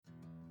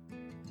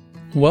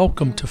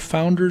Welcome to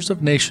Founders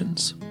of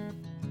Nations.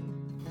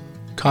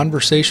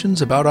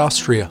 Conversations about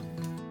Austria.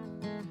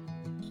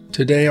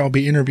 Today I'll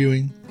be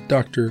interviewing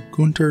Dr.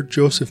 Dr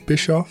Joseph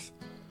Bischof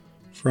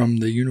from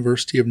the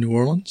University of New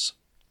Orleans,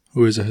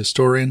 who is a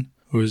historian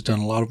who has done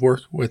a lot of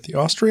work with the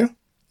Austria,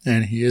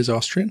 and he is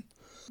Austrian.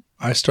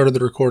 I started the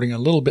recording a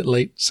little bit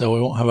late, so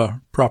I won't have a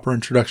proper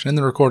introduction in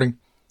the recording.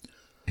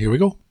 Here we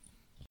go.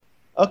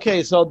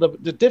 Okay, so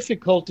the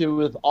difficulty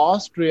with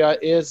Austria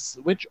is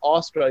which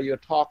Austria you're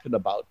talking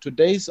about.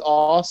 Today's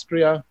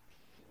Austria,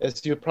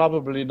 as you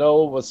probably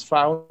know, was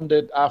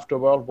founded after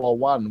World War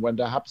I when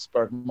the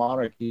Habsburg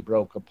monarchy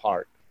broke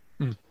apart.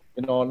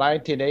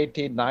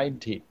 1918,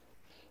 19.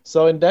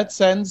 So in that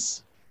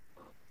sense,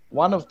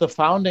 one of the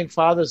founding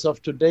fathers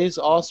of today's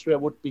Austria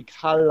would be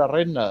Karl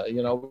Renner.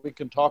 We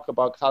can talk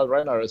about Karl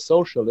Renner, a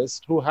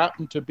socialist, who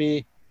happened to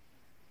be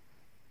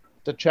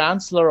the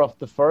chancellor of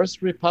the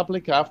First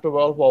Republic after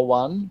World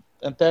War I.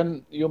 And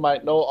then you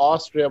might know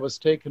Austria was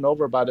taken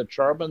over by the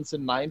Germans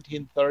in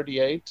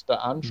 1938, the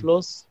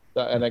Anschluss,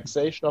 the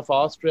annexation of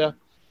Austria.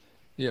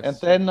 Yes. And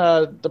then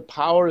the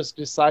powers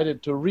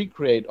decided to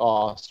recreate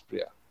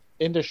Austria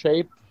in the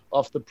shape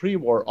of the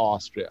pre-war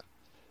Austria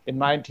in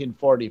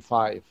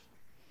 1945.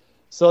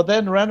 So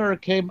then Renner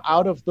came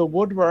out of the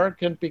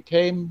woodwork and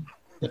became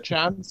the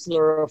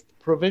chancellor of the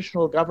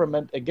provisional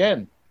government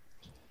again.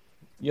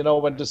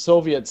 When the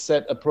Soviets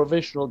set a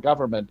provisional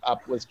government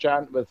up with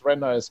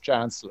Renner as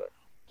chancellor.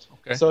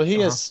 Okay. So he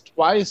is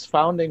twice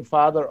founding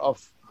father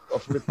of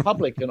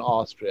republic in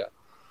Austria.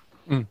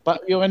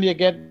 But when you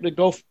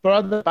go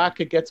further back,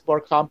 it gets more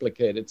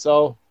complicated.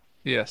 So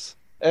yes,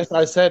 as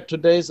I said,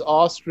 today's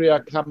Austria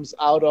comes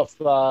out of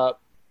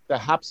the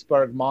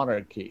Habsburg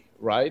monarchy,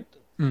 right?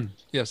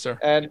 Yes, sir.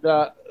 And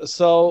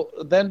so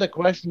then the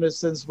question is,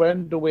 since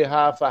when do we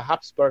have a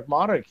Habsburg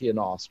monarchy in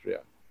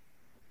Austria?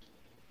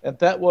 And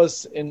that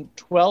was in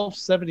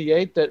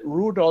 1278 that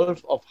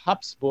Rudolf of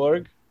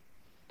Habsburg,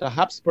 the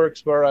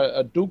Habsburgs were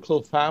a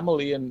ducal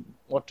family in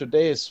what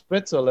today is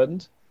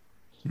Switzerland,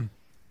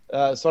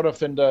 sort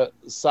of in the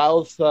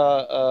south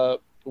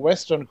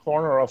western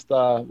corner of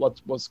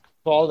what was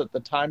called at the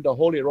time the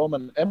Holy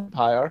Roman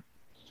Empire.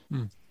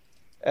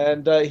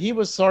 And he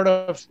was sort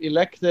of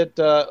elected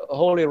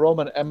Holy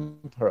Roman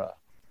Emperor.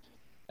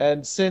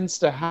 And since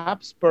the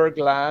Habsburg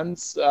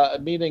lands,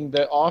 meaning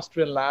the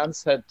Austrian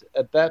lands, had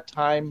at that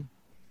time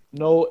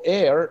no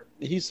heir,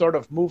 he sort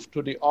of moved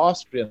to the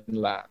Austrian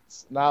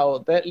lands. Now,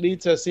 that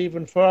leads us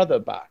even further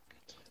back.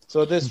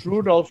 So this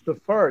Rudolf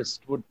I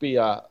would be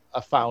a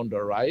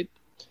founder, right?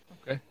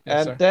 Okay.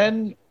 Yes, and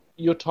then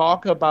you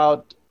talk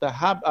about the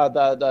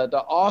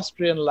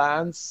Austrian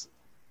lands,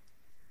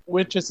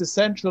 which is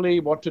essentially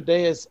what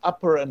today is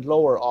Upper and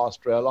Lower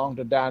Austria along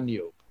the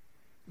Danube.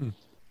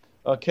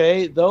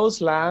 Okay, those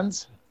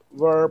lands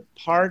were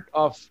part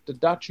of the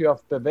Duchy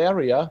of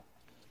Bavaria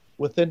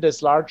within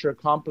this larger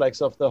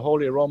complex of the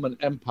Holy Roman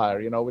Empire,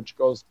 which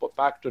goes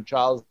back to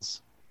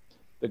Charles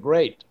the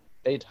Great,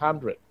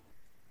 800.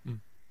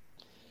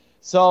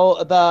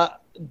 So the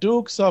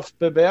Dukes of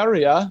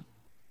Bavaria,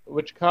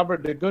 which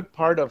covered a good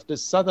part of the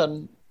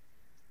southern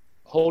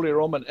Holy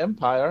Roman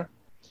Empire,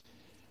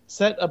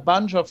 set a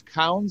bunch of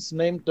counts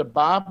named the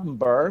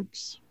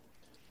Babenbergs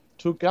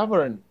to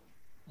govern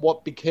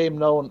what became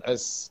known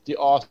as the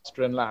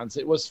Austrian lands.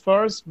 It was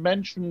first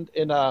mentioned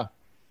in a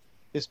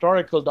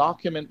historical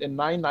document in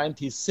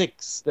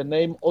 996, the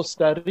name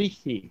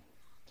Osterreichi.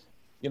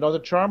 The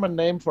German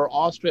name for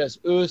Austria is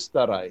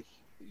Österreich.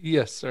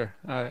 Yes, sir.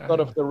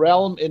 Sort of the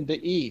realm in the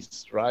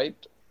east, right?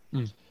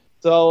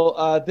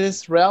 So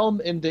this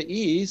realm in the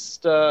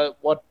east,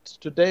 what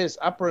today is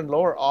Upper and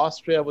Lower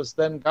Austria, was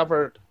then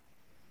governed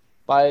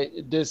by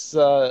this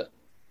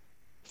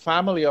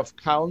family of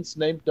counts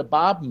named the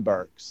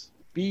Babenbergs.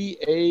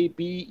 Babenberg,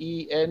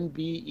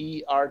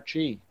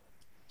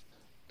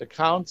 the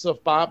Counts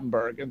of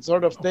Babenberg. And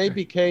sort of they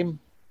became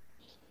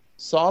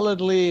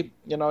solidly,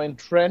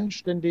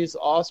 entrenched in these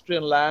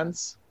Austrian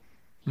lands.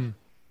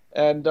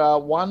 And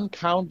one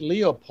Count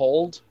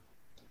Leopold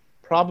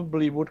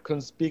probably would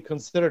be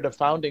considered a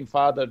founding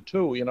father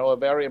too, a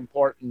very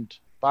important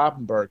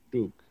Babenberg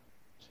duke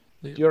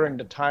during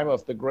the time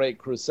of the Great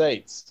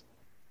Crusades.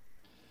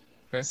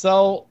 Okay.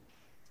 So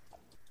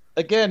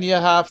again, you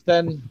have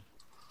then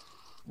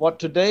what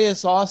today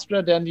is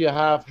Austria, then you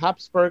have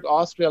Habsburg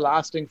Austria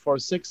lasting for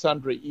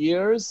 600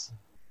 years,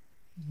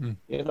 from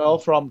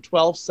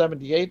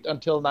 1278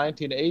 until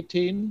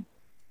 1918.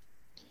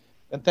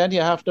 And then you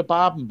have the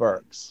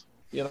Babenbergs,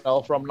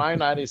 from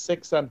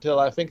 996 until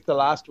I think the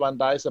last one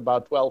dies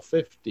about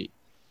 1250.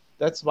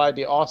 That's why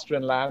the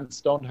Austrian lands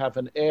don't have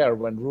an heir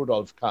when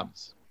Rudolf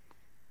comes.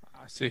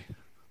 I see.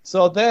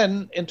 So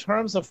then, in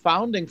terms of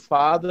founding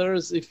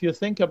fathers, if you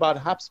think about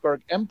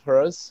Habsburg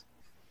emperors,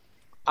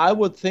 I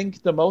would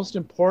think the most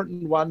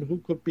important one who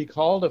could be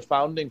called a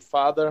founding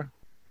father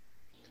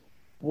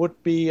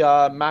would be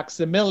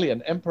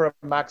Maximilian, Emperor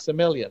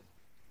Maximilian.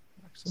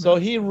 So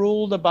he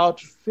ruled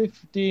about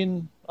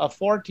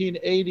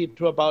 1480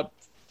 to about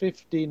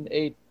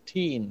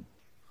 1518.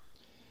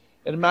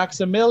 And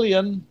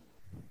Maximilian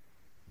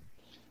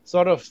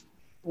sort of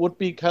would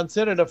be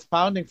considered a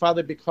founding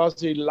father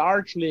because he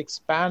largely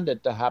expanded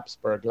the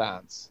Habsburg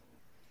lands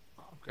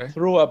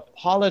through a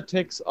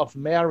politics of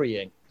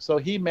marrying. So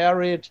he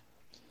married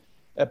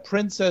a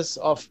princess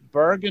of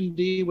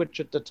Burgundy, which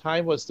at the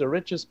time was the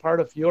richest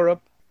part of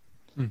Europe.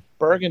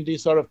 Burgundy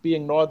sort of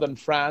being northern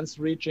France,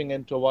 reaching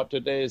into what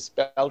today is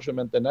Belgium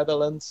and the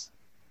Netherlands.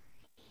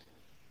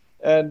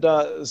 And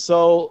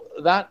so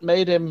that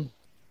made him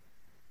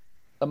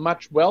a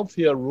much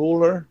wealthier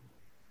ruler.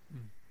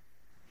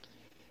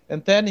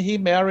 And then he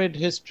married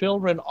his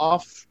children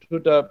off to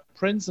the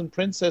prince and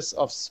princess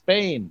of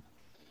Spain.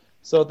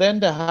 So then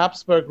the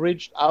Habsburg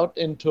reached out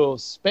into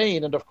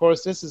Spain. And of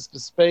course, this is the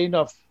Spain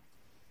of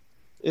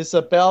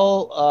Isabella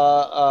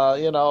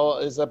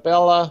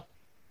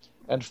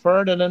and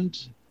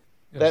Ferdinand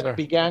that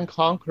began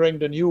conquering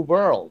the New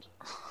World.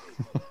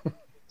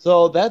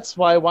 So that's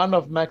why one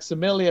of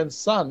Maximilian's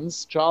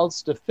sons,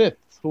 Charles V,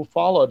 who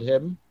followed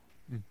him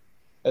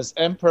as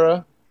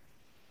emperor,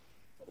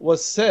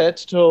 was said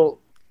to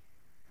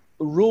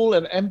rule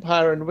an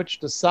empire in which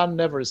the sun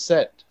never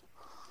set.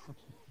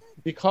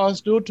 Because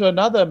due to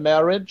another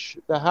marriage,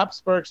 the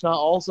Habsburgs now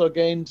also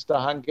gained the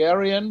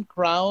Hungarian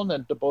crown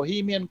and the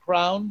Bohemian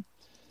crown.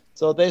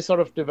 So they sort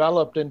of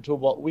developed into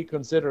what we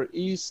consider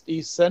East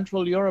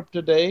Central Europe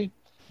today.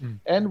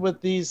 And with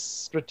these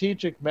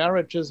strategic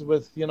marriages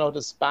with,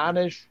 the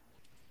Spanish,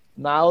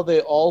 now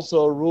they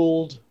also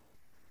ruled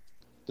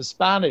the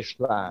Spanish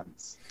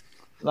lands.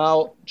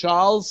 Now,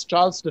 Charles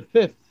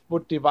V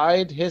would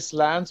divide his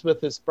lands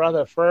with his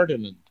brother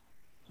Ferdinand,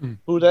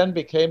 who then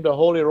became the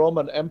Holy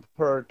Roman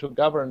Emperor to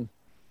govern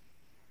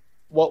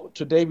what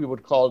today we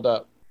would call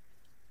the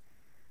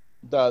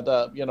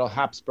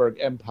Habsburg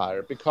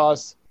Empire,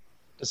 because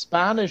the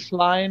Spanish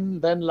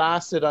line then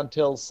lasted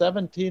until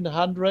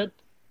 1700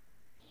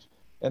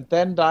 and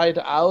then died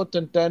out,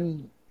 and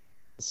then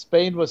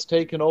Spain was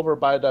taken over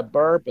by the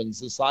Bourbons,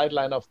 the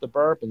sideline of the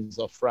Bourbons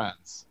of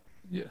France.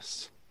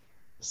 Yes.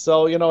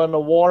 So, in the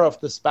War of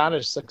the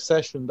Spanish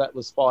Succession that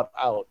was fought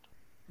out.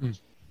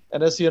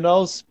 And as you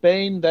know,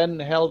 Spain then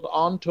held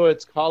on to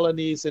its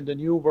colonies in the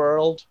New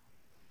World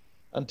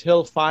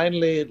until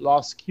finally it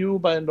lost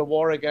Cuba in the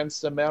war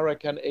against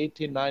America in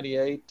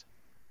 1898.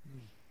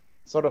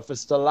 Sort of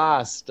is the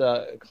last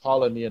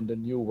colony in the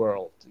New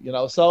World.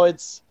 So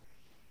it's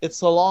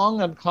a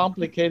long and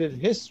complicated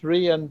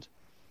history, and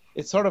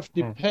it sort of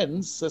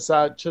depends, as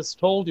I just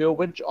told you,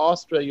 which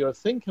Austria you're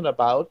thinking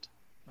about.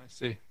 I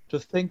see. To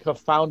think of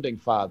founding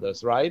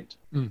fathers, right?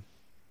 An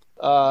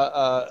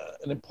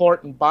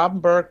important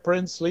Babenberg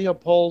prince,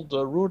 Leopold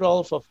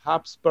Rudolph of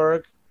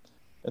Habsburg,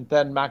 and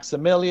then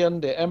Maximilian,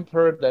 the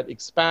emperor that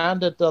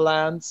expanded the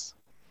lands,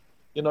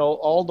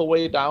 all the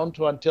way down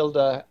to until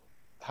the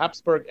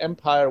Habsburg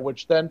Empire,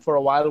 which then for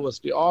a while was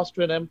the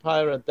Austrian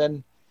Empire, and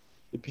then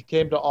it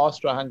became the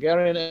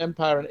Austro-Hungarian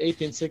Empire in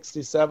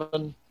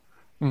 1867.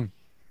 And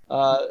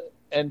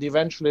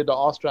eventually the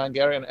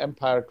Austro-Hungarian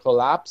Empire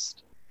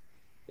collapsed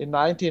in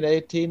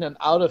 1918, and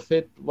out of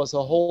it was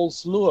a whole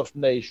slew of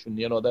nations,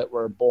 that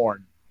were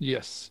born.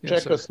 Yes.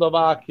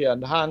 Czechoslovakia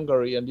and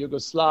Hungary and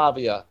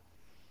Yugoslavia.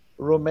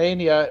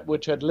 Romania,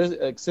 which had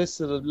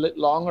existed a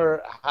little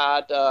longer,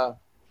 had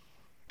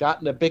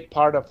gotten a big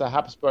part of the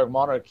Habsburg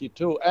monarchy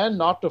too. And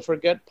not to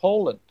forget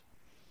Poland.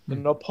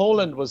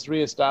 Poland was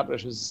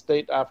reestablished as a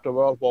state after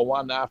World War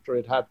I, after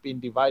it had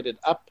been divided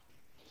up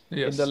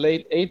in the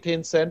late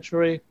 18th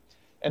century,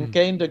 and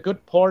gained a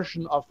good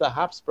portion of the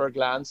Habsburg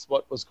lands,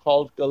 what was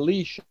called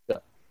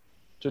Galicia,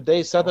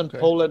 today southern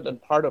Poland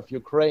and part of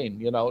Ukraine,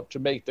 to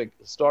make the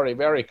story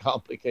very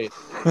complicated.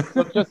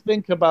 So just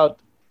think about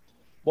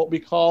what we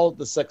call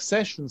the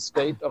succession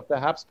state of the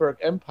Habsburg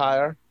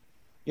Empire,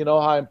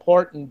 how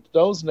important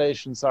those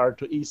nations are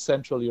to East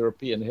Central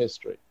European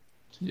history.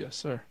 Yes,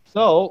 sir.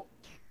 So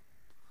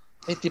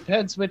it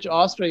depends which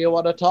Austria you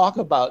want to talk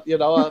about,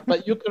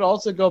 but you could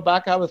also go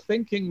back. I was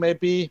thinking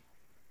maybe,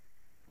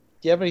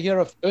 do you ever hear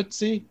of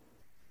Ötzi?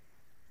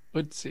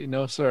 Ötzi,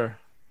 no, sir.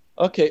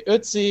 Okay,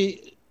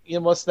 Ötzi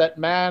was that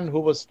man who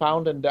was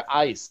found in the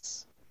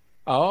ice.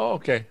 Oh,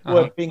 okay. Who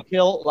had been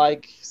killed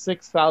like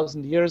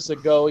 6,000 years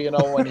ago,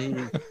 when he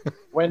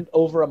went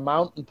over a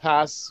mountain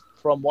pass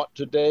from what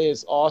today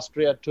is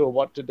Austria to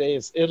what today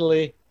is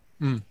Italy.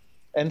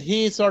 And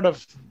he sort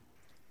of,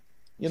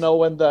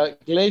 when the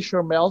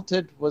glacier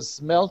melted,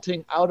 was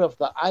melting out of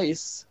the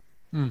ice,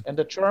 and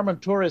the German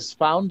tourists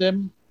found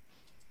him.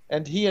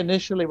 And he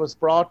initially was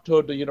brought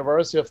to the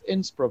University of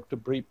Innsbruck to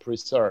be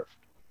preserved.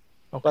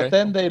 But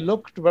then they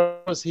looked where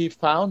was he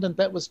found, and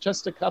that was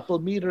just a couple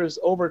meters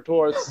over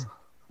towards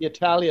the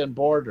Italian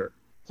border.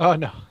 Oh,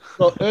 no.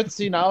 So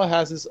Ötzi now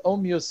has his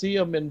own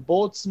museum in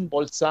Bozen,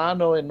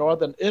 Bolzano in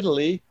northern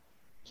Italy,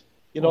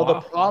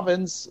 the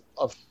province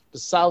of the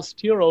South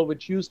Tyrol,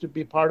 which used to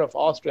be part of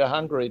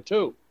Austria-Hungary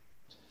too.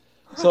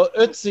 So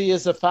Ötzi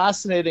is a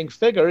fascinating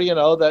figure,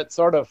 that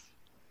sort of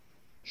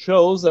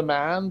shows a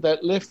man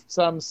that lived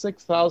some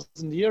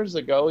 6,000 years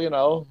ago,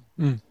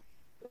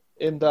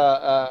 in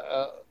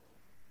the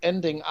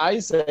ending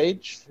ice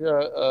age.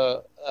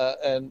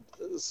 And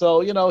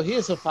so, he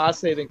is a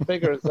fascinating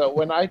figure. So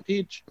when I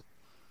teach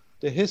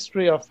the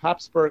history of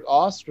Habsburg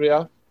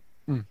Austria,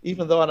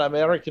 even though an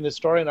American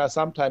historian, I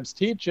sometimes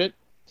teach it,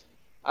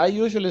 I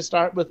usually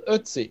start with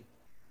Ötzi.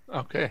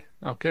 Okay.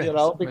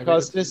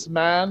 Because this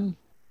man,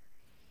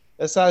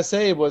 as I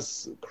say,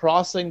 was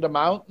crossing the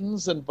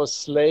mountains and was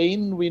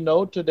slain, we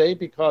know today,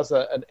 because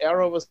an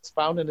arrow was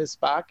found in his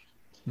back.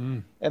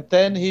 And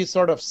then he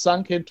sort of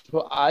sunk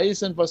into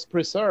ice and was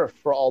preserved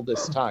for all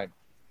this time.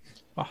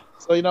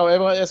 So,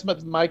 everyone, as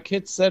my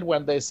kids said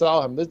when they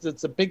saw him,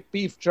 it's a big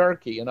beef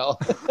jerky,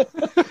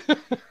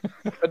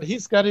 But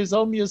he's got his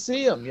own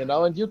museum,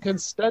 and you can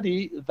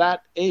study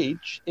that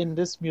age in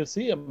this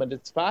museum, and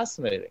it's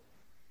fascinating.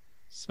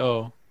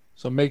 So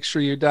make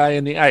sure you die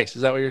in the ice.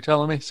 Is that what you're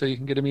telling me? So you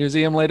can get a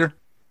museum later?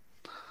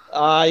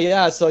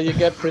 Yeah, so you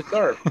get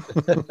preserved.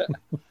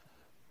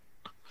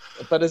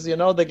 But as you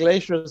know, the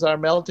glaciers are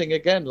melting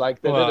again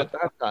like they did at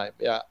that time.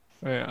 Yeah.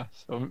 Yeah.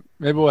 So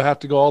maybe we'll have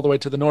to go all the way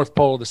to the North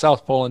Pole, the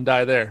South Pole, and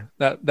die there.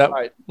 That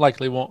right.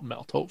 Likely won't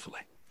melt, hopefully.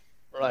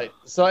 Right.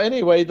 So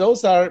anyway,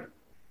 those are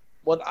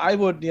what I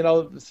would,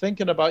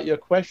 thinking about your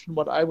question,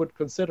 what I would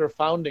consider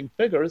founding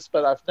figures,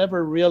 but I've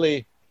never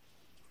really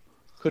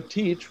could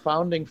teach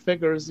founding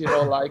figures,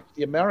 like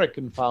the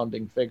American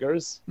founding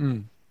figures.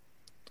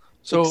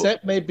 So,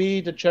 except maybe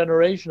the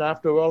generation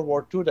after World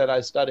War II that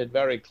I studied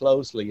very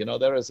closely.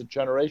 There is a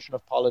generation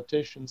of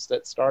politicians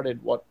that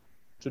started what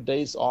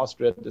today's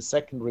Austria, the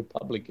Second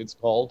Republic, it's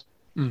called,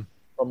 from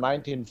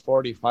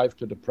 1945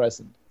 to the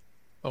present.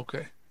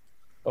 Okay.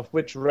 Of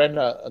which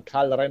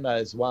Karl Renner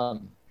is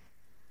one.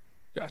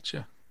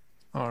 Gotcha.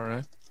 All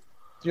right.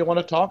 Do you want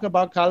to talk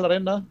about Karl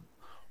Renner?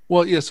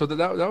 Well, yeah. So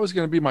that was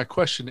going to be my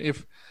question.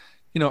 If,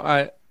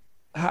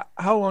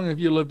 how long have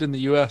you lived in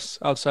the U.S.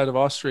 outside of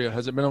Austria?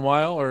 Has it been a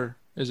while, or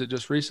is it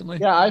just recently?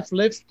 Yeah, I've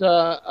lived.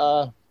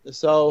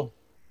 So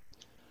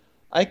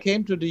I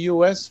came to the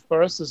U.S.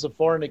 first as a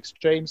foreign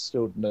exchange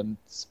student and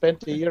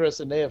spent a year as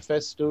an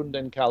AFS student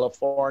in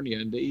California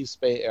in the East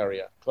Bay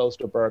area, close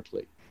to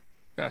Berkeley.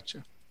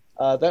 Gotcha.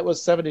 That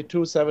was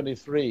 72,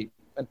 73.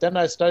 And then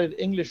I studied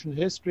English and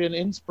history in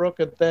Innsbruck.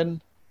 And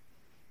then,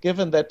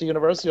 given that the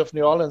University of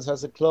New Orleans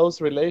has a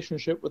close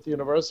relationship with the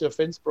University of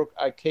Innsbruck,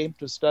 I came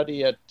to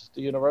study at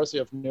the University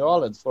of New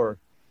Orleans for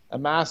a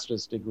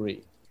master's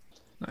degree.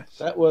 Nice.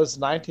 That was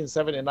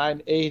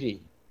 1979-80.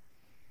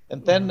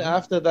 And then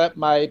after that,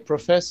 my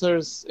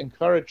professors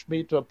encouraged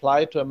me to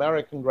apply to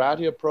American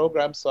graduate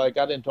programs. So I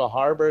got into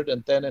Harvard.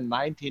 And then in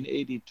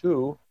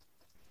 1982,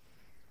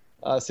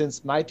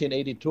 since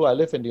 1982, I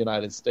live in the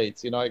United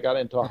States. I got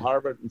into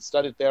Harvard and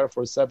studied there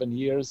for 7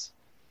 years.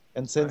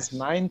 And since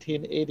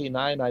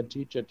 1989, I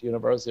teach at the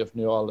University of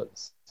New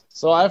Orleans.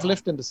 So I've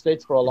lived in the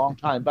States for a long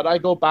time, but I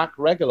go back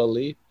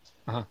regularly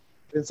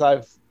since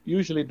I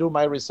usually do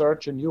my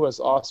research in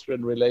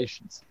U.S.-Austrian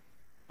relations.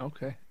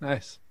 Okay,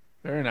 nice.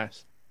 Very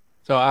nice.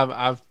 So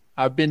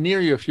I've been near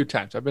you a few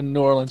times. I've been in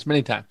New Orleans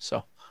many times,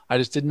 so I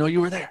just didn't know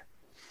you were there.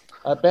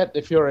 I bet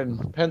if you're in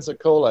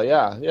Pensacola,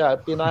 yeah,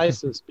 it'd be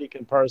nice to speak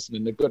in person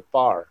in a good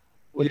bar,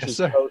 which is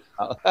closed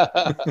now.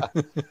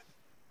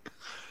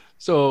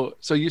 So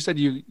you said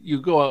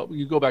you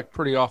go back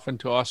pretty often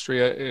to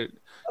Austria.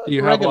 Do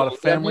you have a lot of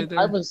family there?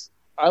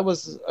 I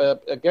was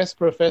a guest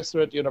professor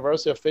at the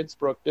University of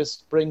Innsbruck this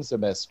spring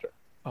semester.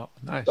 Oh,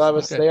 nice. So I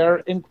was there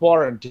in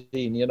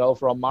quarantine,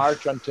 from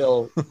March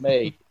until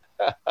May.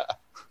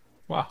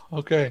 Wow.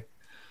 Okay.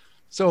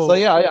 So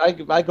yeah,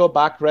 I go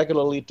back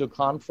regularly to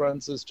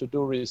conferences to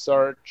do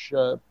research.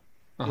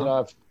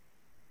 I've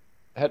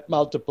had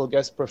multiple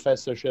guest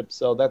professorships,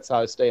 so that's how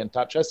I stay in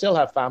touch. I still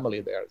have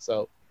family there,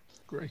 so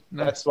great.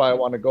 Nice. That's why I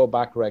want to go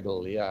back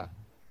regularly. Yeah.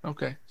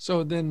 Okay.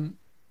 So then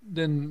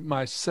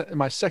my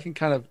second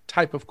kind of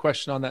type of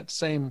question on that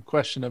same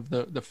question of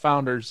the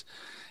founders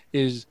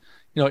is,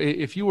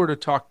 if you were to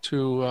talk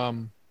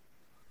to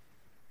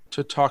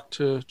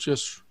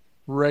just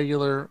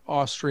regular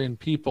Austrian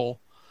people,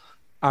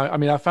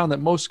 I found that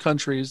most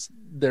countries,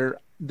 their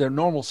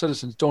normal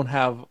citizens don't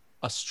have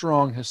a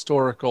strong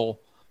historical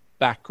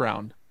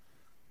background.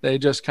 They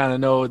just kind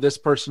of know this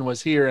person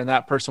was here and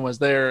that person was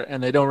there,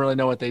 and they don't really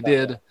know what they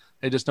did.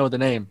 They just know the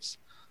names.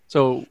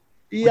 So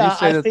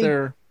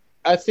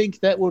I think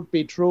that would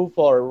be true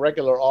for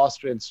regular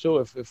Austrians too.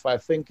 If I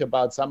think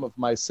about some of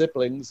my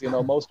siblings,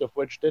 most of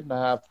which didn't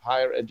have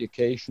higher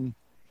education,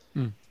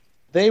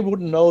 they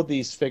wouldn't know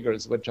these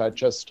figures, which I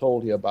just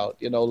told you about,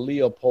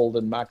 Leopold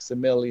and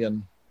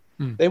Maximilian.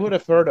 They would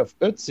have heard of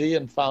Ötzi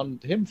and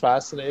found him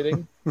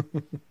fascinating.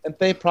 And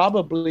they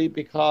probably,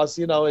 because,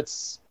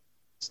 it's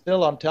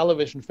still on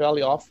television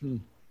fairly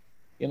often,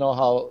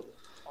 how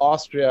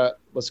Austria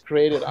was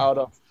created out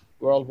of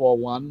World War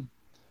I.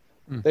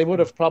 They would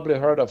have probably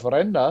heard of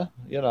Renner,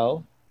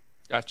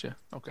 Gotcha.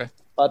 Okay.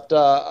 But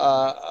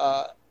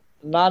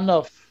none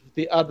of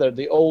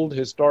the old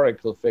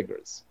historical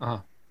figures.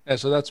 Yeah,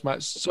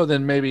 so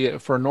then maybe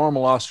for a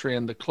normal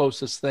Austrian, the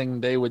closest thing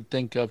they would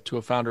think of to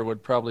a founder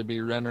would probably be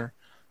Renner,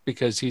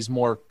 because he's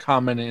more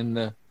common in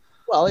the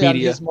media.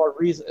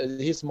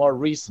 He's more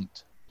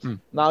recent.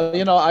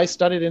 Now, I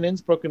studied in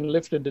Innsbruck and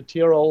lived in the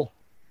Tyrol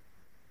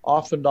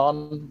off and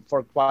on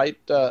for quite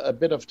a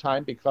bit of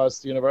time, because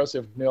the University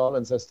of New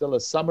Orleans has still a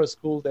summer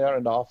school there,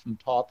 and often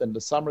taught in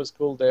the summer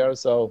school there.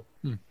 So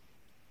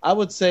I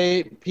would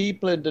say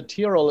people in the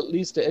Tyrol, at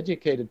least the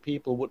educated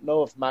people, would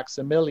know of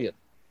Maximilian.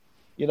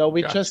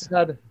 We just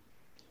had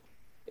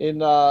in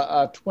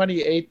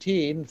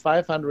 2018,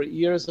 500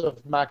 years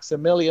of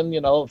Maximilian.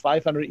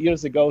 500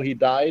 years ago he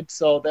died.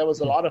 So there was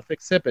a lot of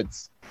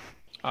exhibits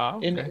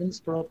in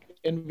Innsbruck,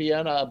 in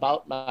Vienna,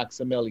 about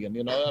Maximilian.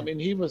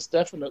 He was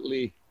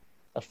definitely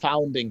a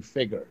founding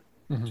figure.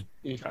 If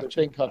you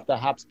think of the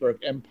Habsburg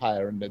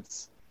Empire and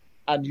its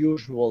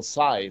unusual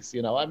size.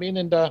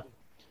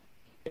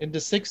 In the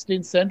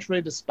 16th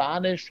century, the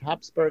Spanish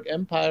Habsburg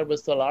Empire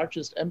was the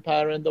largest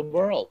empire in the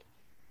world.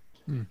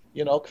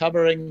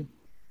 Covering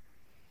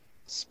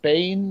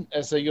Spain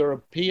as a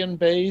European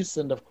base,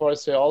 and of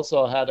course they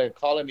also had a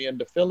colony in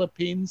the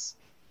Philippines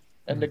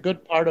and a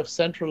good part of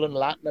Central and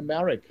Latin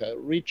America,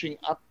 reaching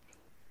up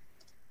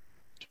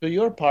to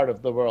your part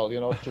of the world,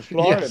 to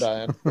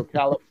Florida and to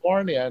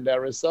California and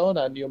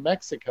Arizona and New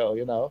Mexico,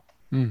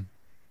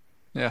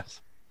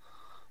 Yes.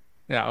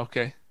 Yeah.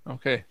 Okay.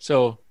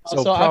 So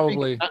I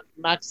probably think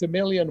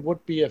Maximilian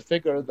would be a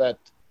figure that,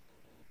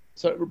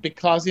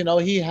 because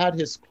he had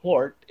his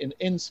court in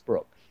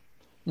Innsbruck,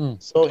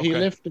 so he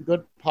lived a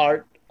good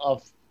part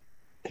of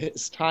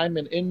his time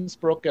in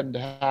Innsbruck and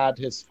had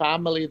his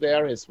family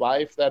there, his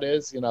wife, that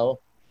is.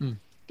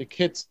 The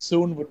kids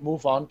soon would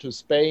move on to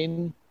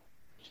Spain.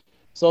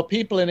 So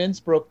people in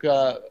Innsbruck,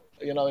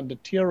 in the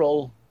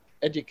Tyrol,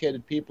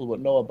 educated people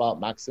would know about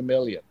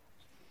Maximilian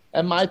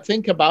and might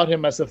think about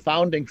him as a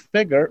founding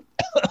figure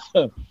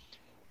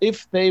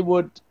if they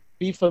would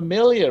be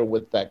familiar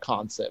with that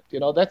concept.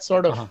 That's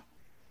sort of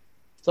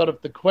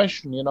the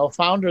question.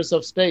 Founders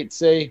of states,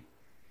 say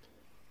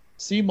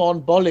Simon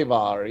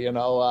Bolivar,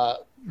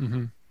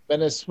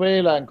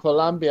 Venezuela and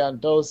Colombia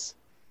and those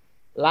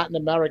Latin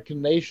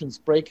American nations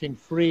breaking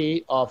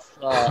free of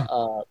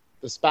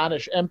the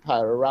Spanish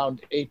Empire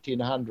around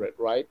 1800,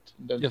 right?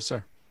 Yes,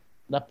 sir.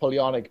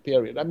 Napoleonic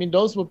period.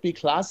 Those would be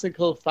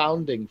classical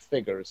founding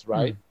figures,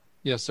 right?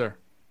 Yes, sir.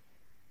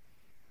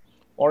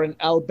 Or in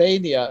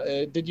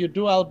Albania. Did you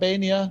do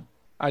Albania?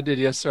 I did,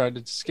 yes, sir. I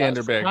did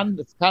Skanderbeg.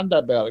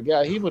 Skanderbeg,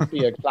 yeah, he would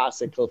be a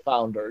classical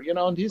founder,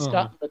 and he's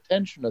gotten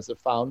attention as a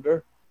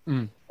founder.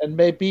 And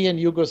maybe in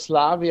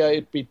Yugoslavia,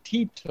 it'd be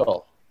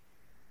Tito.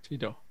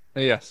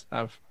 Yes,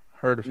 I've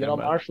heard of him.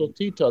 Marshal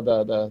Tito,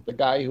 the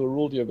guy who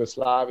ruled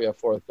Yugoslavia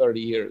for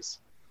 30 years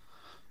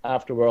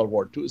after World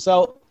War II.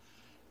 So,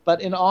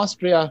 but in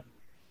Austria,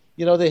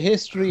 the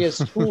history is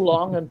too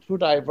long and too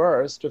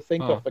diverse to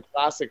think of a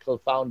classical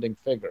founding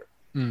figure.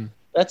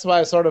 That's why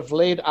I sort of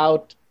laid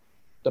out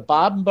the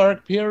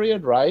Babenberg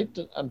period, right,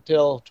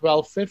 until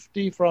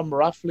 1250 from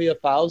roughly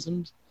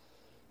 1000.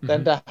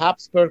 Then the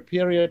Habsburg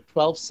period,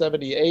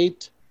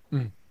 1278,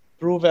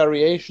 through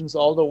variations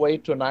all the way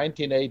to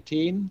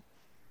 1918.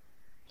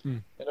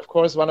 And of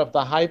course, one of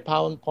the high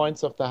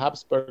points of the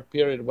Habsburg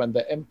period, when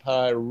the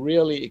empire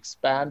really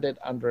expanded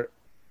under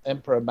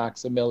Emperor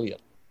Maximilian.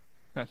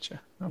 Gotcha.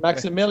 Okay.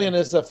 Maximilian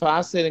is a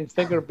fascinating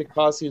figure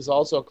because he's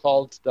also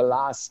called the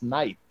Last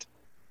Knight.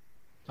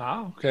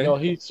 Okay.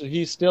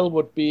 He still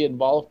would be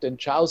involved in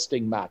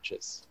jousting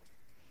matches.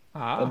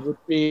 And would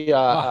be,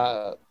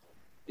 a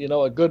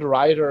good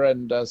rider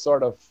and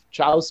sort of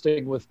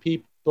jousting with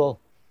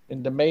people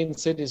in the main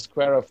city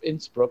square of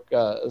Innsbruck.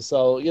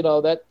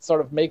 That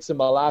sort of makes him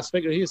a last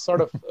figure. He's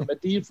sort of a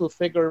medieval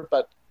figure,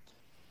 but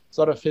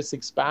sort of his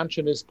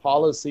expansionist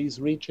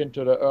policies reach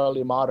into the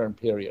early modern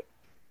period.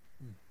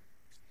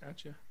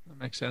 Gotcha. That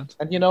makes sense.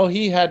 And,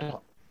 he had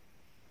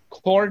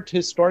court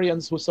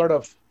historians who sort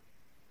of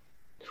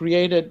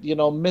created,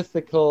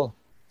 mythical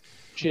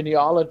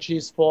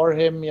genealogies for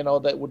him,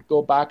 that would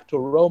go back to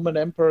Roman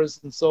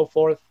emperors and so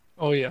forth.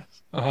 Oh,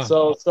 yes.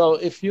 So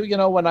if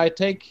when I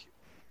take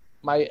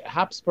my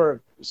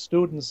Habsburg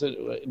students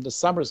in the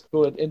summer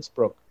school at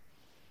Innsbruck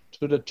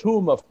to the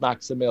tomb of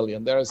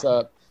Maximilian,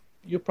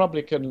 you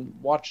probably can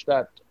watch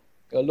that,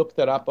 look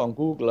that up on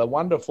Google, a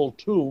wonderful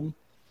tomb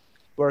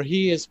where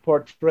he is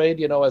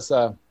portrayed, as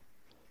a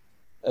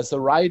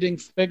riding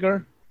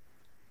figure.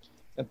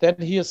 And then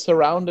he is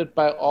surrounded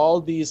by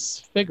all these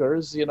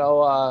figures,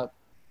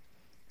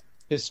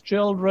 his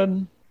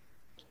children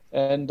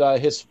and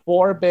his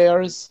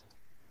forebears,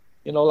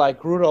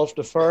 like Rudolf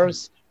I,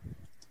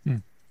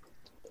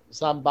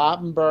 some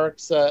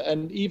Babenbergs,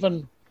 and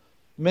even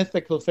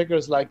mythical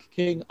figures like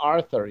King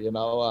Arthur, he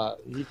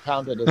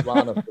counted as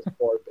one of his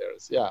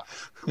forebears. Yeah.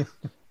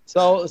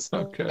 So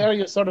there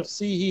you sort of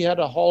see he had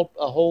a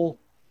whole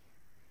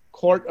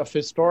court of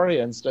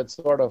historians that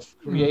sort of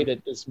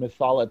created this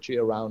mythology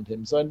around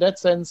him. So in that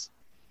sense,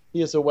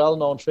 he is a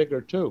well-known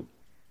figure too.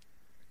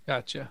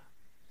 Gotcha.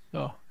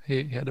 So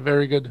he had a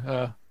very good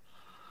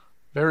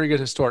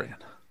historian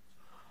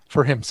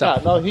for himself.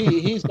 Yeah, no,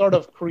 he sort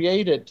of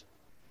created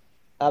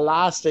a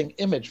lasting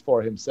image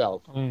for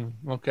himself.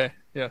 Okay.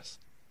 Yes.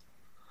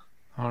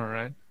 All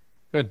right.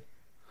 Good.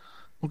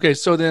 Okay.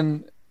 So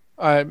then,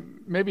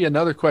 maybe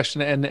another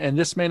question, and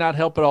this may not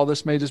help at all.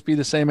 This may just be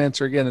the same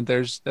answer again,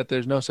 that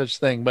there's no such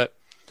thing. But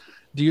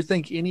do you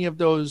think any of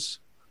those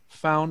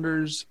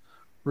founders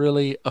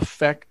really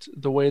affect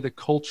the way the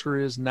culture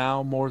is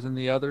now more than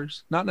the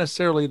others? Not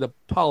necessarily the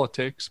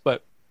politics,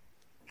 but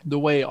the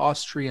way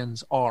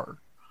Austrians are,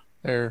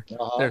 their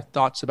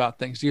thoughts about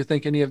things. Do you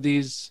think any of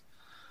these,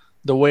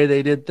 the way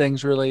they did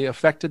things, really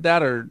affected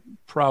that, or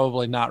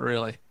probably not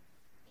really?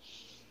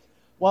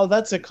 Well,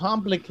 that's a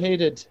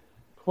complicated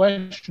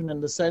question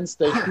in the sense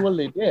they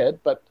surely did,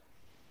 but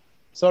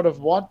sort of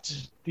what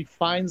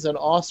defines an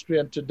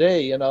Austrian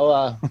today,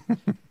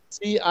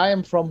 see, I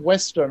am from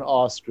Western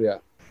Austria.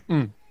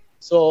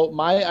 So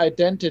my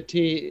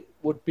identity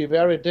would be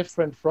very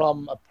different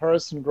from a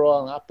person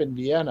growing up in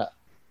Vienna.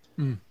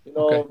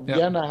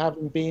 Vienna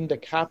having been the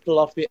capital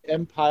of the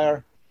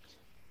empire,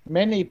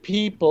 many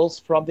peoples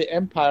from the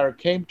empire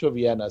came to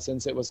Vienna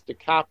since it was the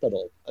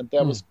capital, and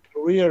there was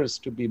careers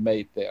to be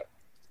made there.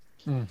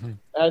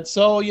 And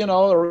so,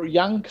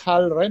 young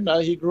Karl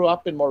Renner, he grew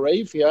up in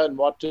Moravia in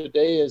what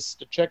today is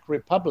the Czech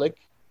Republic,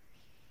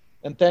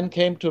 and then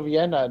came to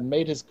Vienna and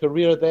made his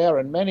career there.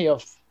 And many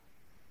of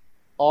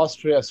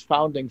Austria's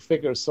founding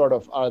figures sort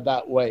of are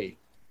that way.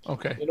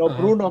 Okay.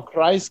 Bruno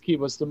Kreisky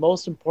was the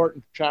most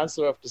important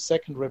chancellor of the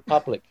Second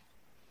Republic.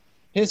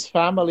 His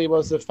family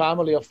was a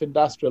family of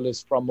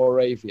industrialists from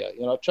Moravia,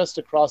 just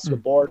across the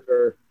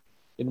border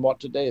in what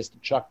today is the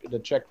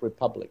Czech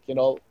Republic.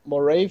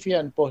 Moravia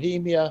and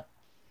Bohemia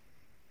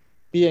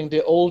being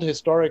the old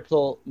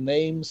historical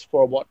names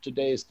for what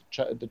today is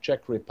the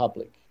Czech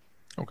Republic.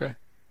 Okay,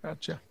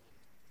 gotcha.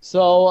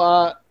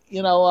 So,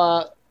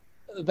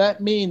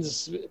 that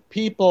means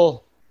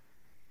people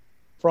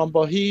from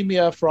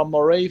Bohemia, from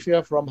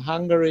Moravia, from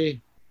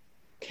Hungary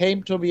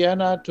came to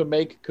Vienna to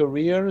make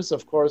careers.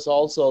 Of course,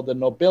 also the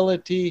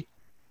nobility,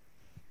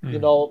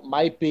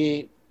 might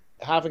be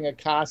having a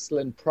castle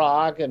in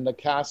Prague and a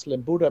castle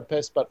in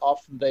Budapest, but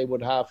often they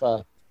would have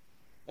a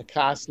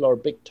castle or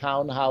big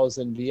townhouse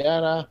in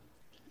Vienna,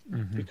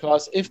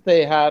 because if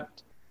they had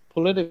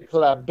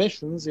political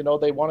ambitions,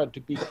 they wanted to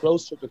be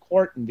close to the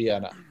court in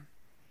Vienna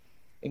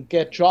and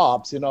get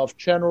jobs, of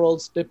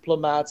generals,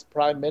 diplomats,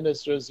 prime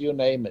ministers, you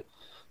name it.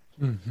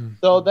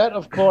 So that,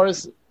 of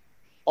course,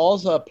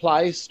 also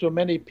applies to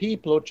many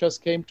people who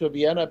just came to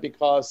Vienna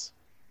because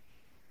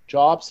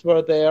jobs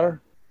were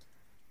there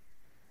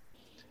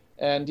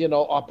and,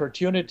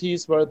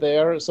 opportunities were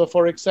there. So,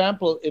 for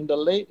example, in the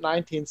late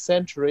 19th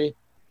century,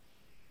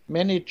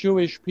 many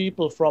Jewish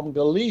people from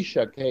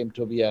Galicia came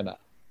to Vienna.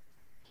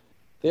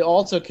 They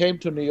also came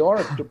to New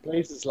York, to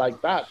places like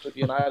that, to the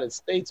United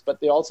States, but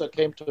they also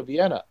came to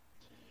Vienna.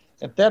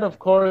 And that, of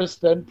course,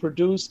 then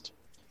produced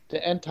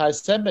the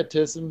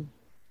anti-Semitism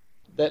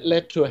that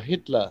led to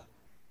Hitler,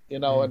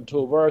 and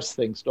to worse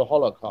things, the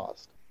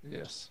Holocaust.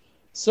 Yes.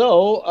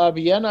 So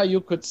Vienna,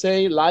 you could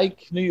say,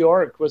 like New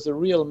York, was a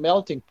real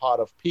melting pot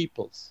of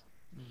peoples.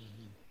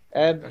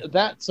 And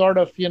that sort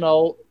of,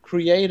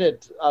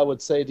 created, I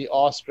would say, the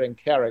Austrian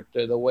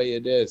character the way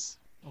it is.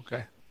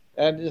 Okay.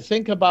 And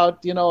think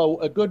about,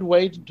 a good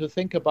way to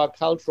think about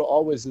culture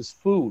always is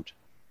food.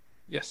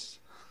 Yes.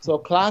 So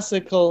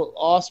classical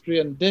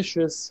Austrian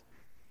dishes,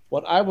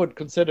 what I would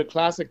consider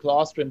classical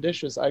Austrian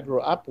dishes I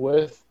grew up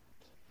with,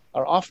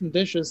 are often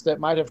dishes that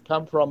might have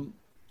come from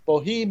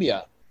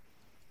Bohemia,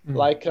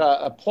 like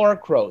a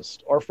pork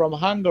roast, or from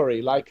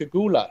Hungary, like a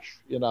goulash,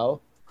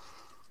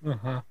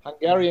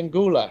 Hungarian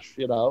goulash,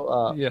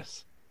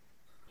 Yes.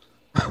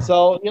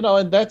 So,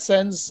 in that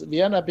sense,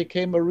 Vienna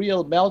became a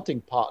real melting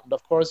pot. And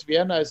of course,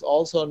 Vienna is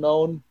also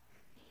known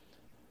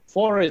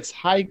for its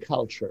high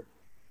culture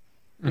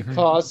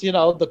because,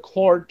 the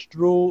court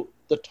drew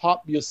the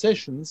top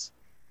musicians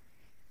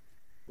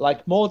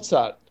like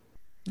Mozart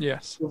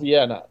to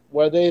Vienna,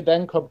 where they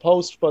then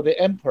composed for the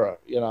emperor,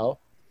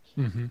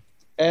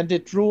 And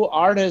it drew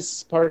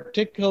artists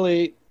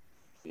particularly,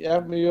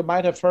 you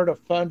might have heard of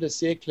fin de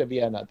siècle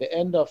Vienna, the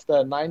end of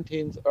the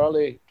 19th,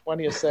 early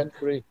 20th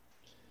century,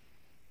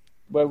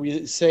 where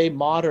we say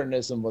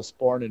modernism was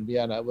born in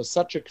Vienna. It was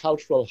such a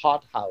cultural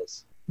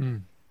hothouse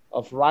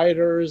of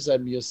writers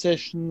and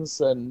musicians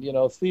and,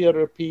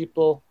 theater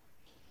people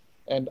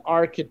and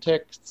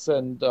architects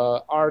and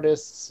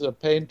artists,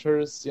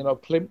 painters,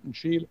 Clinton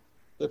Schiele,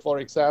 for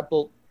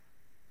example.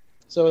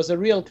 So it's a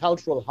real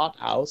cultural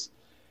hothouse.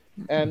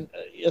 And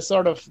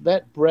sort of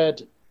that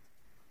bred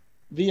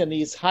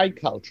Viennese high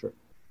culture,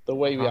 the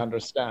way we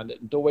understand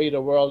it, the way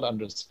the world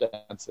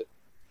understands it.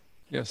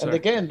 Yes, and sir.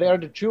 again, there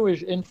the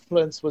Jewish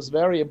influence was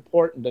very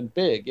important and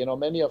big.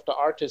 Many of the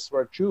artists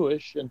were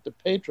Jewish and the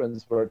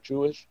patrons were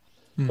Jewish.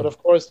 But of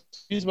course,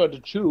 these were the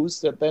Jews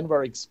that then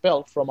were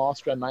expelled from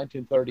Austria in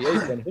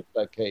 1938 when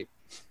Hitler came.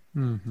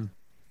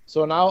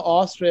 So now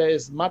Austria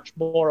is much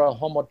more a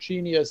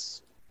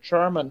homogeneous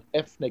German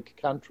ethnic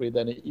country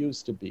than it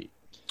used to be.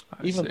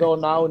 Even though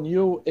now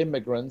new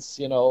immigrants,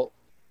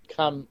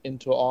 come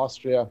into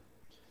Austria,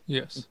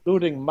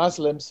 including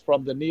Muslims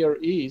from the Near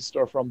East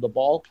or from the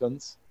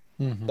Balkans,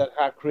 that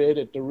have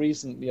created the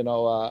recent,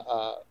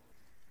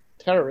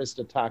 terrorist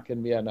attack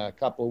in Vienna a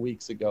couple of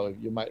weeks ago, if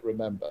you might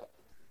remember.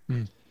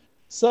 Mm.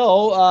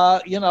 So,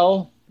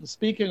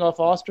 speaking of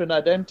Austrian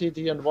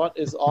identity and what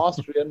is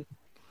Austrian,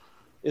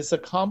 is a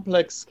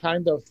complex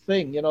kind of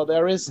thing.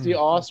 There is the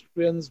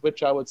Austrians,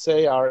 which I would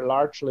say are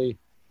largely,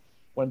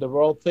 when the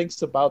world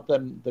thinks about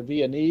them, the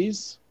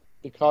Viennese,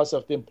 because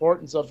of the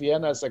importance of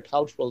Vienna as a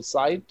cultural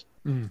site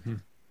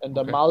and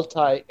a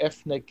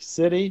multi-ethnic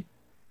city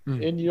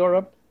in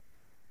Europe.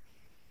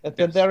 And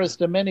then there is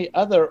the many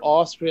other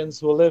Austrians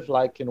who live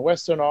like in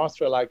Western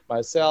Austria, like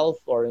myself,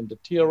 or in the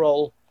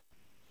Tyrol.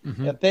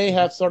 And they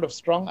have sort of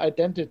strong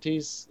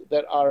identities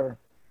that are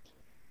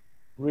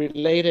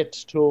related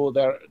to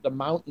the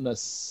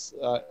mountainous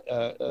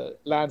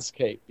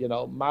landscape,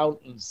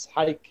 mountains,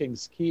 hiking,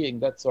 skiing,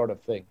 that sort of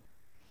thing.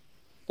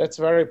 That's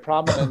very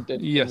prominent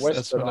in yes, Western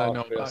that's what Austria. I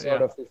know about,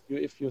 sort of,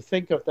 if you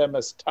think of them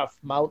as tough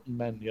mountain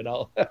men,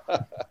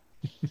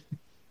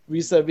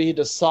 vis-a-vis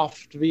the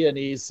soft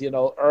Viennese,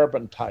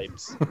 urban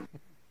types.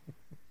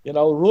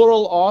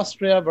 Rural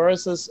Austria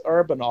versus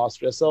urban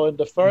Austria. So in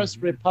the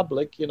First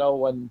Republic,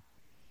 when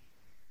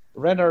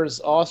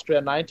Renner's Austria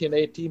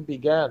 1918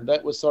 began,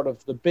 that was sort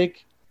of the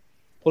big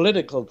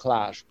political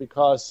clash,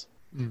 because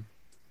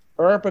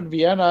urban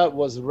Vienna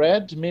was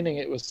red, meaning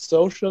it was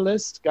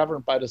socialist,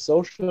 governed by the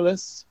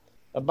socialists,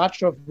 and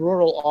much of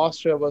rural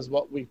Austria was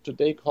what we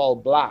today call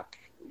black,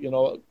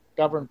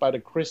 governed by the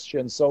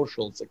Christian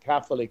socials, a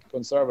Catholic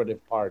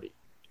conservative party.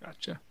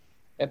 Gotcha.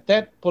 And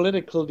that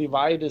political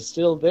divide is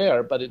still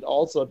there, but it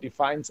also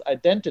defines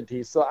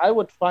identity. So I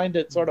would find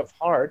it sort of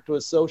hard to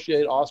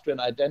associate Austrian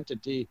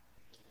identity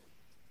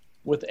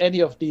with any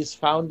of these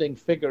founding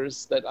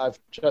figures that I've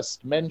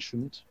just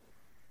mentioned.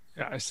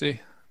 Yeah, I see.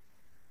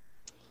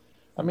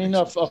 I mean,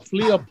 of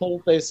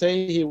Leopold, they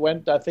say he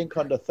went, I think,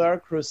 on the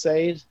Third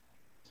Crusade.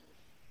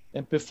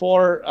 And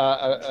before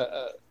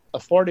a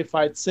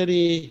fortified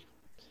city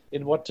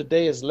in what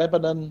today is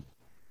Lebanon,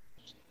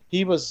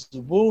 he was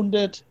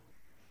wounded,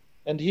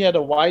 and he had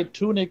a white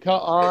tunica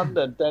on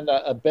and then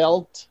a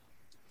belt.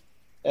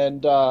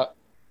 And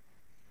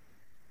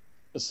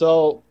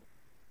so,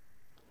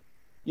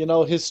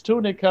 his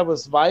tunica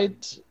was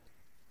white.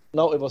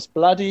 No, it was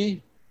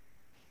bloody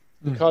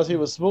because he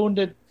was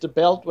wounded. The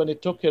belt, when he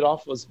took it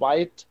off, was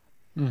white.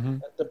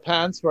 And the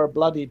pants were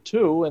bloody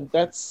too. And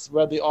that's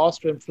where the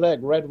Austrian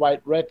flag, red,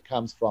 white, red,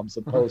 comes from,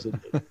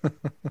 supposedly.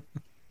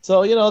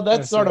 So,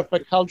 that's sort of a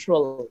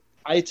cultural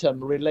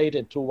item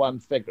related to one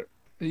figure.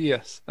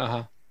 Yes.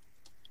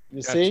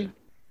 You see?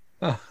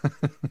 That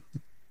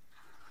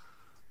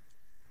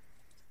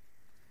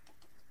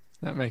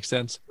makes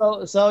sense.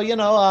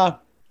 So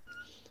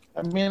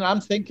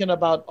I'm thinking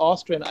about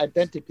Austrian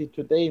identity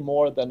today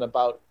more than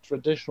about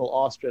traditional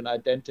Austrian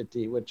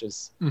identity, which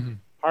is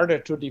harder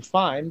to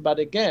define. But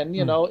again,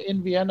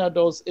 in Vienna,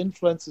 those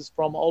influences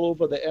from all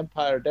over the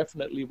empire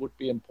definitely would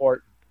be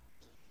important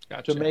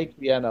to make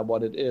Vienna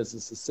what it is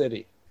as a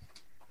city.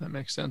 That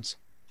makes sense.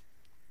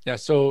 Yeah.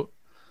 So,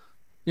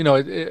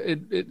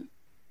 it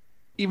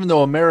even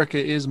though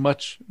America is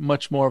much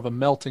more of a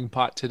melting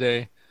pot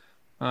today,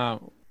 I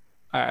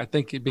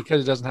think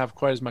because it doesn't have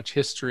quite as much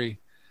history,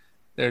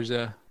 there's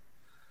at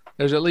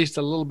least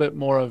a little bit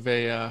more of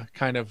a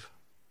kind of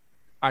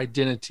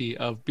identity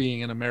of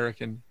being an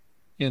American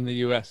in the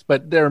U.S.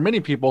 But there are many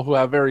people who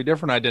have very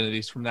different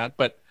identities from that.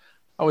 But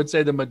I would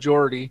say the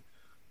majority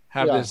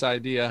have this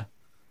idea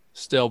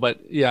still. But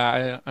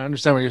yeah, I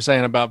understand what you're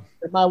saying about.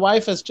 My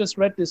wife has just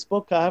read this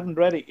book. I haven't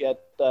read it yet.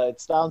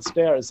 It's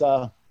downstairs.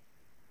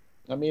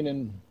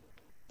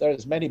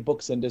 There's many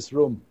books in this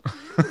room.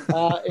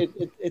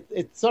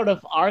 It sort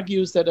of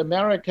argues that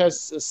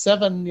America's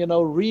 7,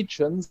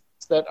 regions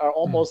that are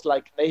almost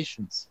like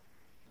nations.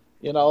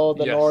 The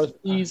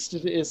Northeast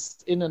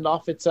is in and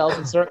of itself,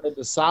 and certainly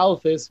the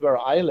South is where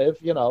I live.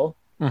 So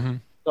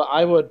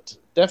I would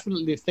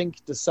definitely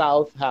think the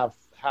South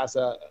has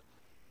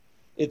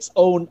its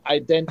own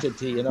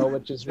identity,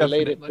 which is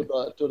related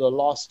to the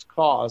lost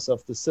cause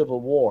of the Civil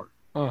War.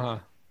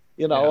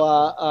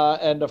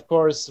 And of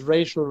course,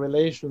 racial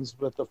relations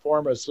with the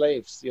former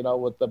slaves,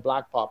 with the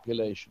black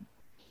population.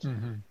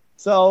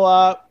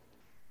 So,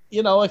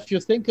 if you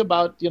think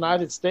about the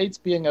United States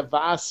being a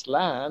vast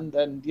land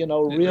and,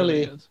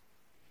 really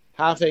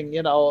having,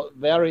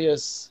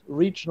 various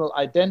regional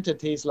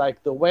identities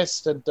like the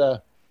West and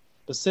the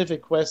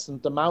Pacific West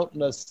and the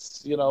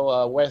mountainous,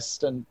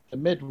 West and the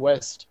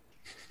Midwest,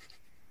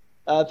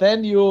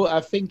 then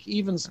I think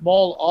even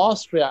small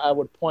Austria, I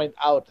would point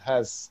out,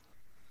 has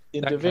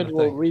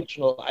individual kind of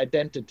regional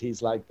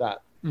identities like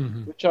that,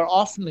 which are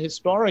often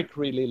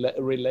historically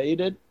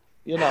related,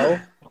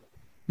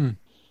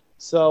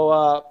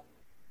 So,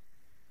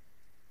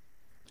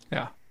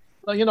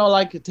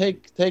 like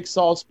take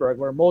Salzburg,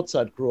 where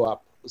Mozart grew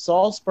up.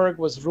 Salzburg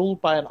was ruled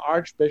by an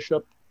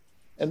archbishop,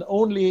 and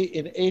only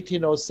in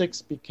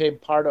 1806 became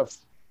part of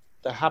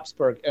the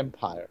Habsburg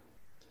Empire.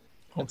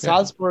 And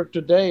Salzburg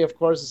today, of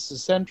course, is the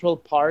central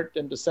part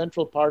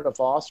of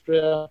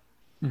Austria.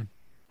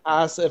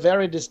 Has a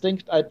very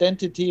distinct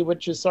identity,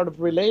 which is sort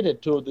of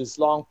related to this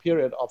long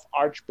period of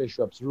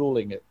archbishops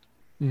ruling it.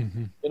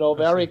 Mm-hmm.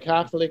 Very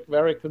Catholic,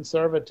 very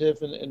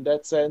conservative in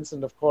that sense.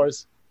 And of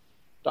course,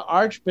 the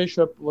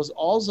Archbishop was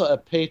also a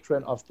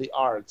patron of the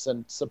arts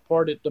and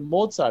supported the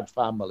Mozart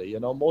family,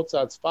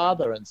 Mozart's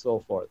father and so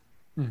forth.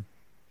 Mm.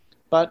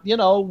 But,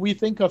 we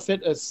think of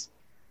it as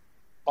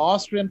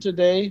Austrian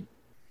today,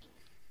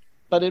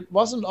 but it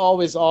wasn't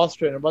always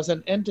Austrian. It was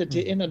an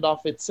entity in and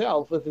of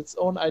itself with its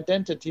own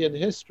identity and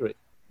history.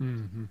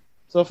 Mm-hmm.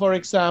 So, for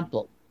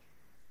example,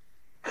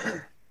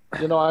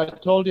 I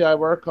told you I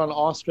work on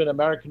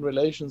Austrian-American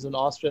relations and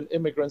Austrian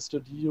immigrants to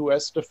the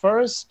U.S. The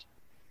first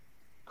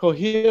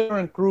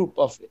coherent group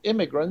of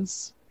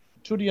immigrants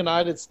to the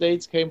United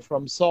States came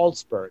from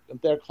Salzburg,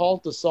 and they're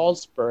called the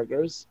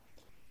Salzburgers.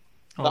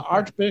 Okay. The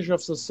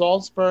Archbishop of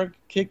Salzburg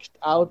kicked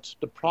out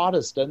the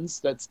Protestants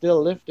that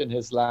still lived in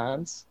his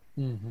lands,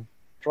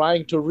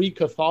 trying to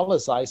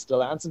re-Catholicize the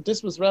lands. And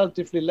this was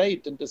relatively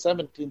late in the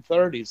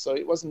 1730s, so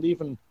it wasn't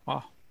even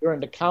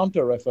during the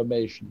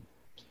Counter-Reformation.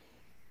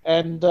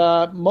 And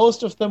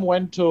most of them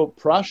went to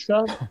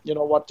Prussia,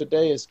 what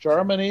today is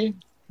Germany.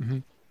 Mm-hmm.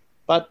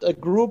 But a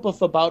group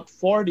of about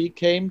 40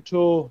 came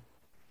to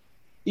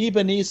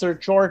Ebenezer,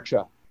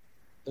 Georgia,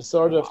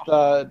 sort of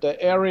the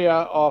area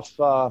of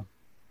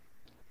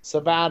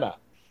Savannah.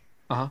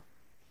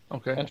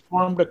 Okay. And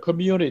formed a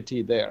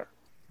community there,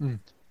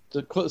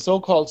 the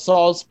so-called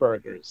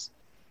Salzburgers.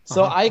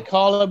 So I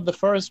call them the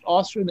first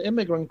Austrian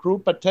immigrant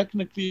group, but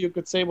technically you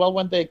could say, well,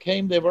 when they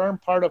came, they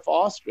weren't part of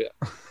Austria.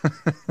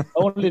 I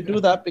only do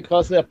that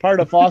because they're part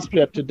of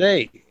Austria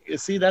today. You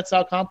see, that's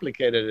how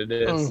complicated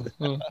it is.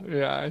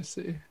 Yeah, I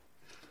see.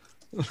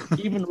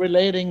 Even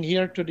relating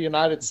here to the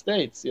United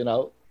States, Yeah,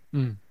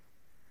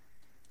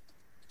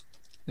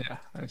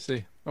 I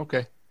see.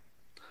 Okay.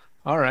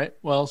 All right.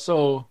 Well,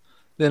 so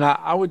then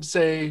I would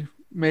say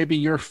maybe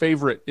your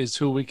favorite is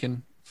who we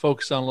can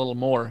focus on a little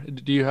more.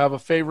 Do you have a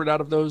favorite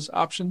out of those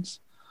options?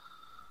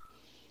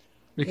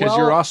 Because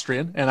you're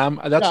Austrian, and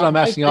that's what I'm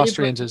asking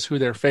Austrians is who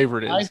their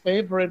favorite is. My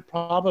favorite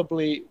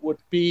probably would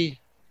be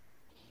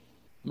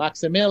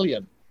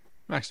Maximilian.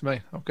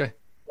 Maximilian, okay.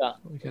 Yeah.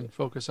 We can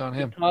focus on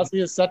him. Because he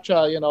is such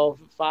a,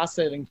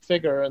 fascinating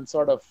figure and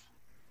sort of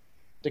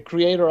the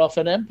creator of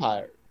an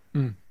empire.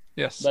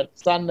 Yes. But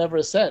sun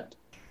never set.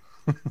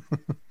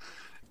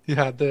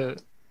 Yeah,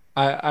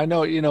 I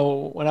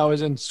know, when I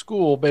was in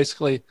school,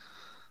 basically,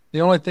 the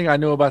only thing I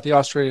knew about the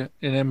Austrian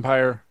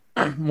Empire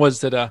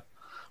was that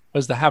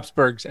was the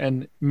Habsburgs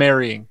and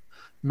marrying.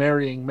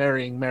 Right.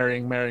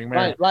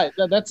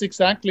 That's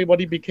exactly what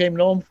he became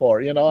known for.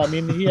 He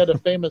had a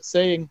famous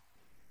saying,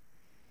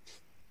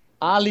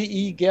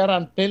 "Alii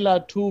geran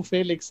pilla tu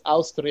felix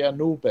Austria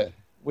nube,"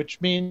 which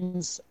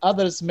means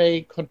others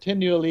may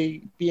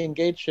continually be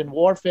engaged in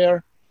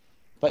warfare,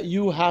 but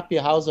you, happy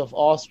house of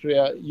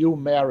Austria, you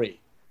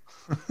marry.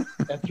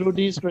 And through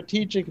these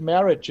strategic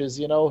marriages,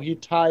 he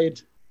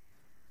tied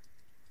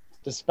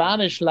the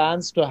Spanish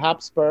lands to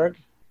Habsburg,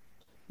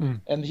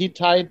 and he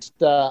tied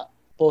the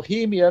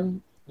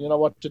Bohemian,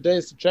 what today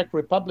is the Czech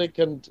Republic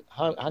and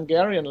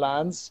Hungarian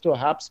lands to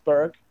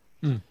Habsburg.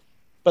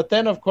 But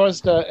then, of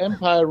course, the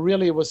empire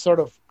really was sort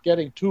of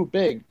getting too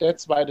big.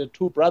 That's why the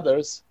two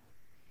brothers,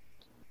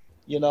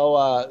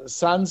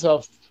 sons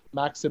of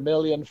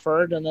Maximilian,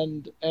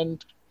 Ferdinand,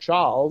 and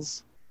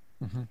Charles,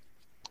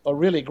 or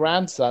really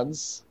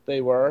grandsons,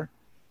 they were,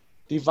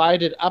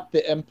 divided up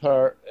the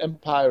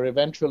empire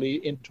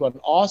eventually into an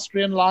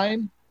Austrian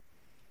line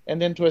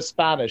and into a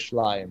Spanish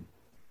line.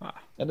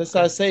 And as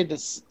I say, the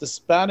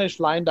Spanish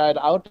line died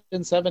out in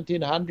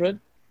 1700,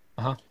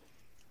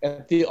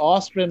 and the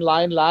Austrian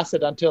line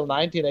lasted until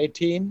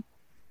 1918.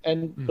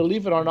 And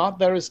believe it or not,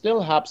 there is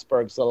still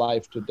Habsburgs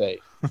alive today,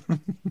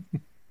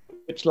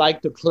 which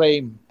like to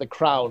claim the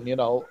crown,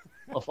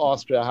 of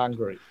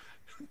Austria-Hungary.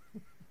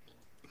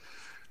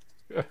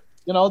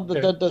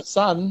 The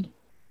son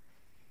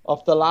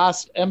of the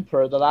last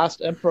emperor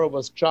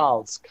was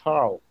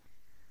Karl.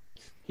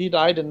 He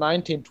died in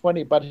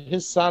 1920, but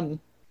his son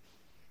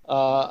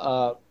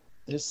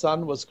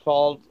was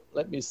called,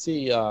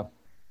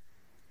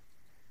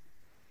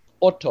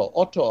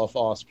 Otto of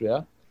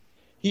Austria.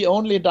 He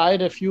only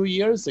died a few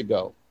years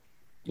ago,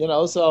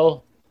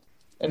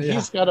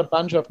 he's got a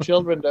bunch of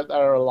children that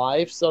are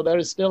alive, so there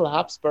is still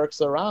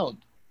Habsburgs around.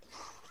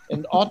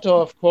 And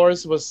Otto, of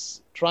course,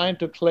 was trying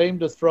to claim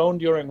the throne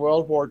during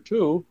World War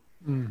II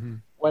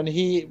when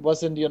he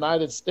was in the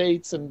United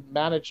States and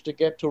managed to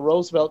get to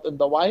Roosevelt in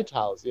the White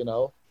House,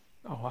 Oh,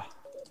 wow.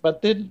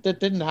 But that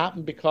didn't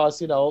happen because,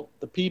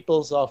 the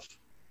peoples of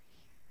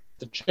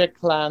the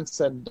Czech lands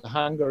and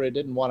Hungary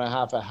didn't want to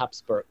have a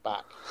Habsburg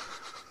back.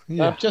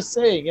 Yeah. I'm just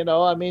saying,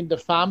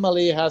 the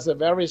family has a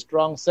very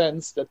strong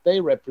sense that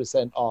they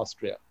represent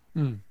Austria.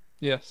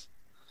 Yes.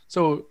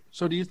 So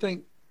do you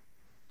think,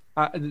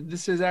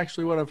 this is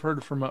actually what I've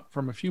heard from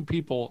a few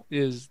people,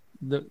 is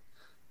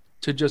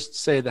to just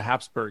say the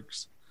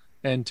Habsburgs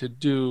and to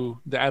do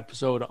the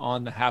episode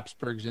on the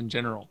Habsburgs in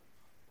general.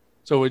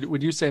 So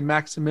would you say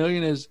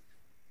Maximilian is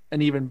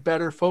an even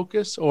better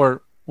focus,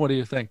 or what do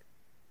you think?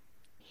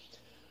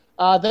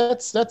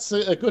 That's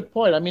a good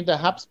point. I mean, the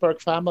Habsburg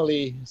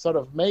family sort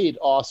of made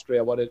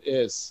Austria what it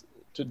is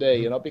today,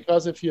 you know,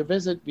 because if you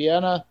visit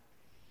Vienna,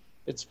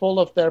 it's full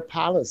of their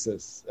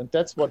palaces, and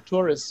that's what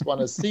tourists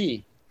want to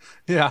see.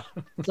 Yeah.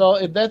 So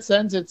in that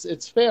sense,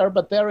 it's fair,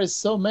 but there is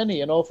so many,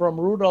 you know, from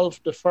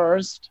Rudolf the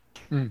First,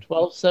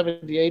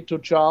 1278 to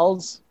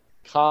Charles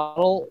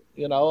Karl,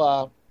 you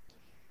know,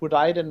 who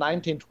died in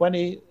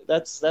 1920.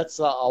 That's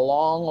a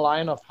long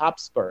line of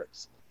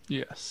Habsburgs.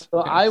 Yes. So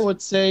yes. I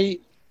would say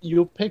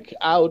you pick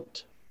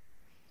out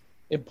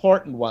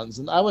important ones,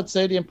 and I would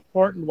say the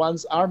important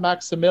ones are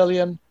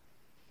Maximilian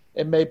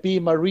and maybe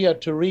Maria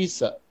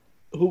Theresa,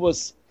 who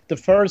was the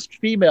first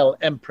female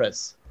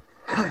empress.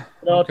 You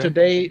know, Okay.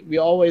 today we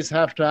always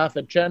have to have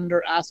a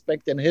gender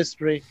aspect in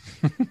history.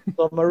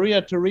 So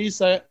Maria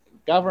Theresa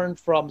governed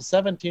from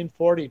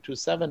 1740 to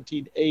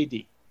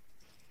 1780,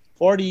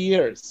 40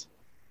 years.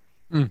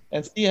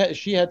 And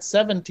she had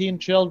 17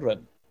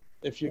 children,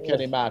 if you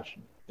can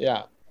imagine.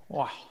 Yeah.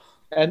 Wow.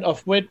 And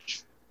of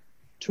which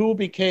 2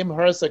 became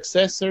her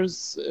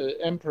successors,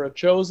 Emperor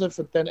Joseph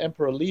and then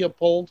Emperor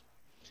Leopold.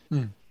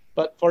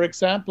 But for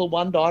example,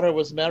 one daughter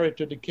was married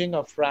to the King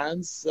of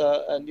France,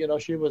 and you know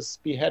she was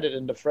beheaded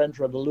in the French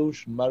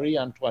Revolution. Marie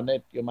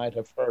Antoinette, you might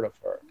have heard of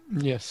her.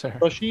 Yes, sir.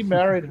 So she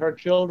married her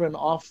children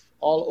off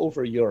all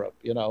over Europe,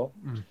 you know.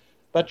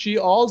 But she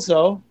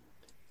also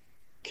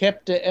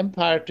kept the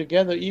empire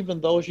together,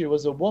 even though she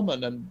was a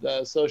woman,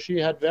 and so she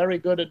had very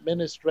good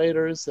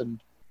administrators,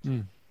 and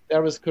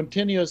there was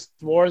continuous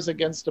wars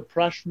against the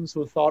Prussians,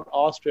 who thought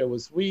Austria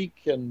was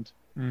weak and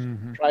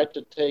tried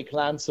to take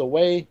lands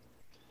away.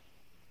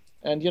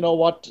 And you know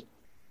what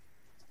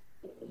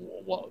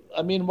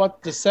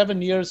the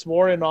 7 Years'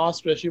 War in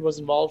Austria, she was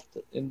involved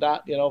in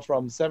that, you know,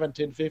 from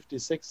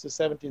 1756 to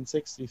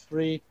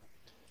 1763.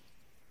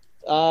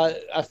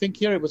 I think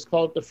here it was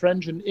called the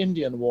French and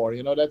Indian War.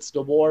 You know, that's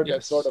the war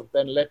that sort of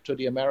then led to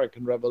the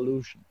American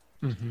Revolution.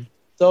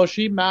 So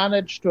she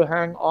managed to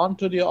hang on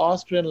to the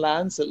Austrian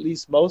lands, at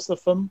least most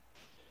of them,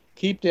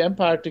 keep the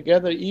empire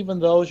together, even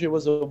though she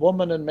was a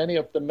woman, and many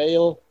of the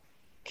male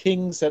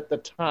kings at the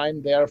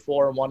time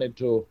therefore wanted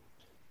to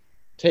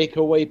take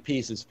away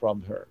pieces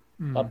from her.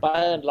 But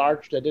by and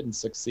large, they didn't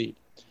succeed.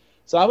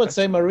 So I would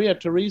say Maria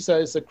Theresa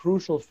is a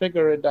crucial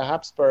figure in the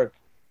Habsburg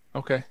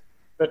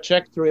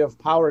trajectory of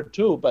power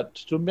too. But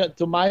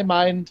to my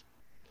mind,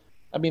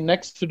 I mean,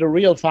 next to the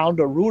real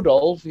founder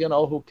Rudolf, you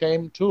know, who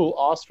came to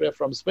Austria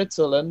from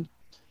Switzerland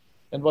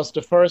and was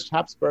the first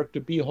Habsburg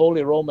to be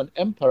Holy Roman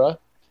Emperor,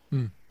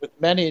 with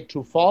many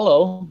to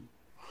follow,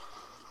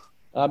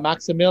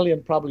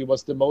 Maximilian probably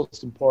was the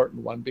most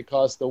important one,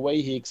 because the way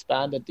he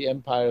expanded the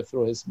empire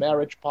through his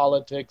marriage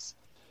politics,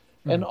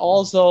 and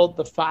also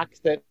the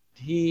fact that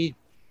he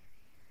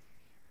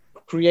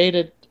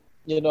created,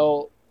 you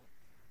know,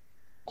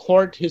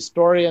 court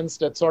historians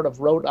that sort of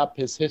wrote up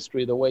his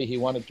history the way he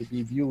wanted to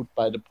be viewed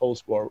by the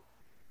post-war,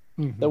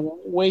 the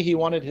way he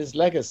wanted his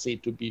legacy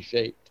to be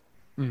shaped.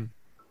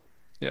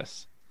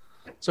 Yes.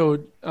 So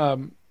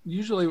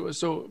usually,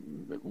 so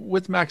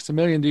with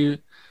Maximilian, you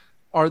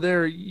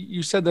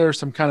said there are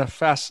some kind of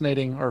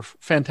fascinating or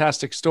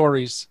fantastic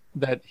stories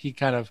that he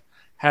kind of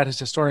had his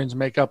historians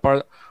make up.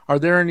 Are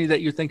there any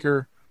that you think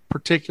are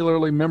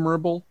particularly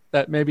memorable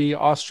that maybe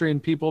Austrian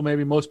people,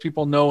 maybe most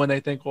people know, and they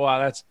think,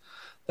 wow,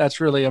 that's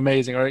really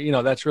amazing, or, you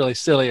know, that's really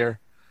silly, or,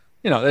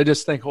 you know, they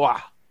just think,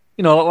 wow,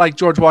 you know, like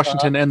George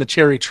Washington and the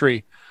cherry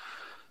tree.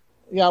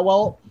 Yeah,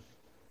 well,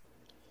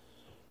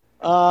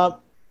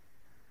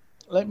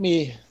 let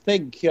me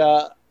think.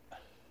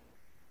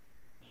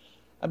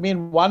 I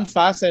mean, one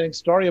fascinating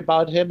story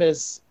about him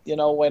is, you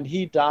know, when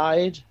he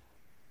died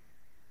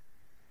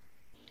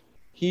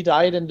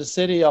in the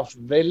city of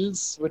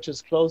Wels, which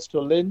is close to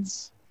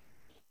Linz.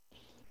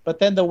 But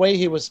then the way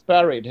he was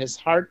buried, his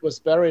heart was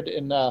buried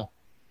in a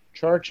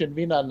church in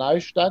Wiener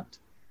Neustadt,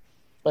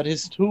 but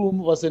his tomb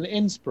was in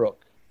Innsbruck.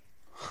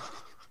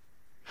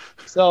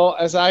 So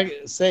as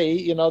I say,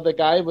 you know, the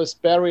guy was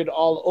buried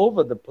all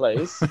over the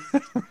place.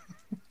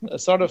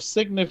 Sort of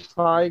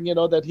signifying, you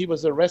know, that he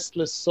was a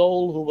restless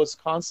soul who was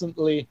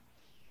constantly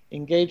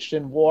engaged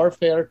in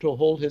warfare to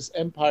hold his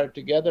empire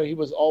together. He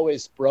was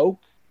always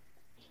broke,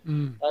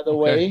 by the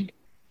way.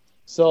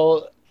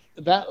 So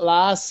that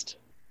last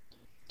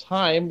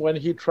time when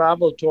he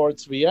traveled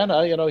towards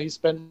Vienna, you know, he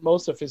spent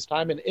most of his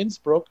time in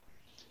Innsbruck.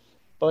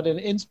 But in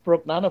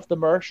Innsbruck, none of the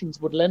merchants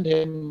would lend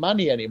him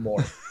money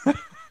anymore.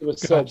 He was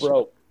so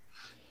broke.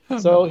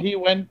 So he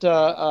went,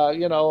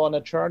 you know, on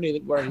a journey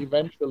where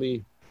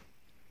eventually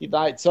he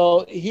died.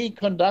 So he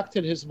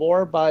conducted his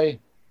war by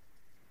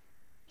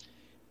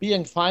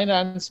being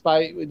financed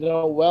by, you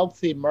know,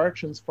 wealthy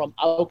merchants from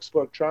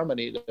Augsburg,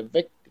 Germany,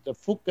 the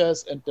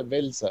Fuggers and the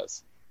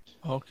Welsers.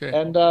 Okay.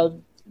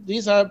 And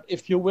these are,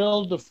 if you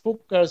will, the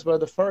Fuggers were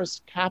the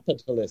first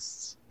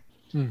capitalists.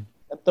 And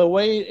the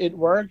way it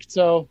worked,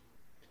 so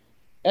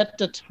at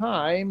the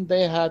time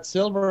they had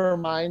silver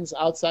mines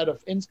outside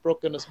of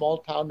Innsbruck in a small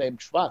town named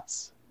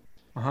Schwaz.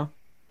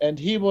 And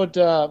he would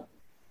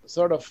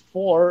sort of,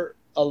 for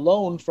a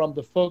loan from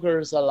the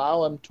Fuggers,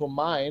 allow him to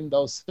mine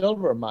those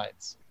silver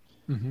mines.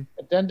 Mm-hmm.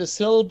 And then the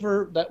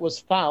silver that was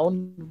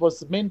found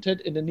was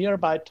minted in a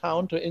nearby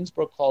town to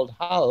Innsbruck called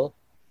Hall,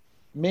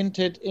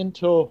 minted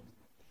into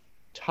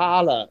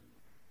Thaler.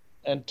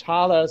 And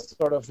Thaler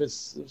sort of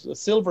is a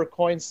silver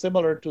coin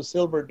similar to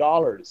silver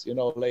dollars,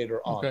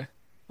 later on. Okay.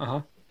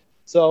 Uh-huh.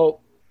 So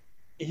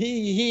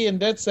he in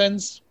that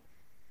sense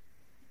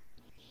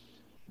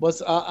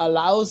was a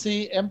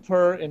lousy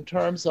emperor in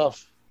terms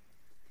of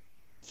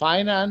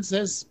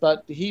finances,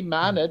 but he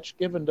managed,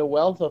 given the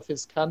wealth of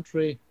his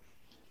country,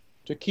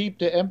 to keep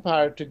the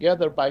empire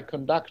together by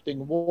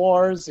conducting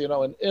wars,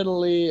 in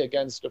Italy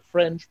against the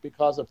French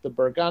because of the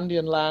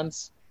Burgundian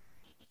lands,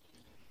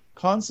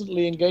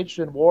 constantly engaged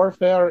in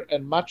warfare,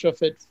 and much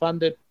of it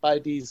funded by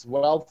these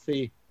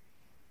wealthy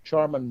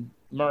German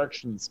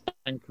merchants,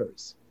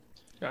 bankers.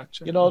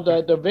 Gotcha.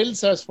 The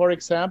Wilsers, for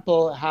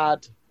example,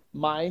 had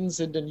mines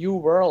in the New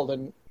World,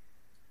 and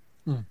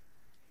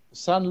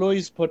San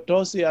Luis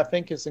Potosi, I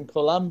think, is in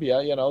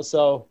Colombia,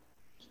 so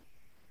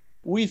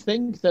we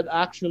think that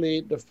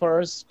actually the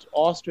first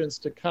Austrians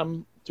to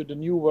come to the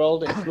New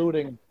World,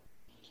 including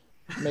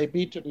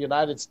maybe to the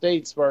United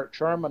States, were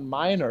German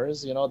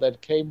miners, that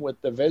came with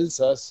the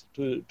Wilsers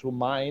to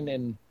mine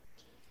in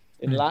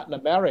Latin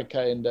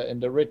America in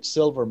the rich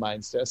silver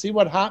mines there. See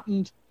what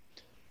happened?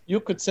 You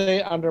could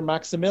say under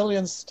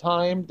Maximilian's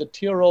time, the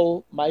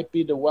Tyrol might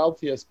be the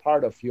wealthiest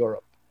part of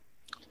Europe.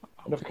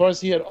 And of course,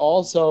 he had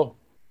also,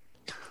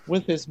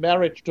 with his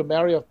marriage to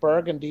Mary of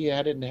Burgundy, he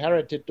had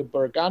inherited the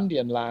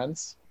Burgundian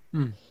lands.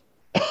 And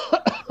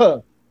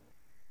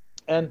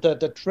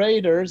the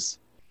traders,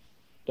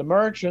 the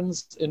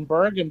merchants in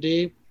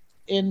Burgundy,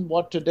 in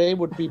what today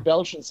would be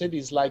Belgian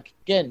cities like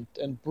Ghent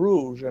and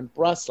Bruges and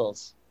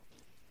Brussels,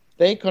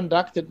 they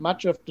conducted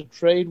much of the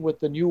trade with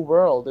the New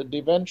World, and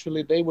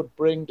eventually they would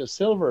bring the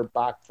silver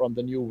back from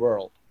the New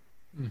World,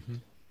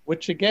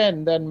 which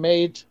again then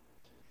made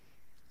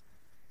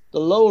the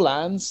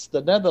lowlands,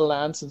 the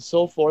Netherlands and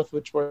so forth,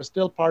 which were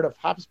still part of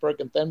Habsburg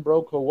and then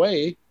broke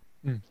away,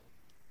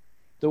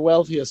 the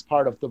wealthiest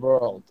part of the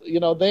world.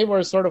 They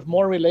were sort of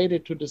more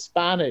related to the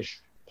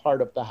Spanish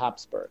part of the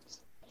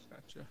Habsburgs.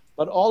 Gotcha.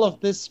 But all of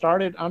this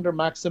started under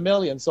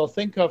Maximilian. So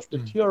think of the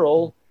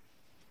Tyrol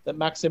that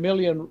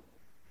Maximilian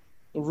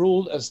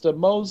ruled as the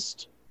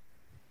most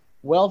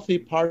wealthy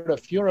part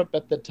of Europe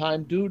at the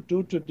time due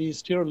to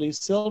these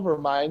Tyrolese silver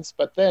mines.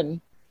 But then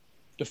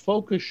the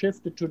focus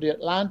shifted to the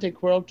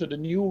Atlantic world, to the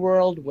New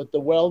World, with the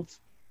wealth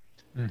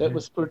that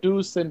was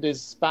produced in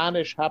these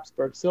Spanish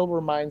Habsburg silver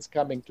mines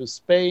coming to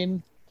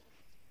Spain,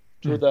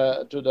 to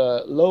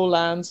the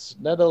lowlands,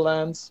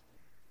 Netherlands.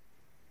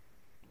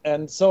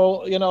 And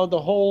so, the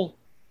whole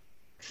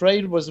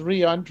trade was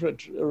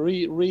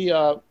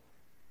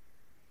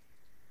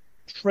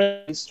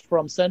traced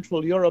from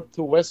Central Europe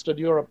to Western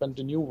Europe and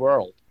the New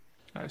World.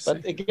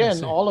 But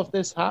again, all of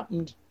this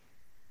happened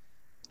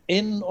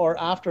in or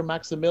after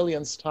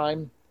Maximilian's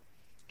time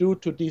due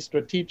to these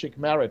strategic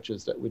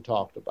marriages that we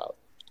talked about.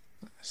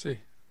 I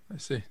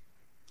see.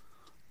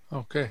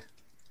 Okay.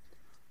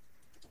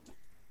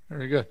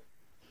 Very good.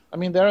 I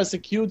mean, there is a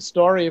cute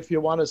story, if you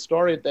want a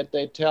story, that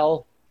they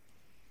tell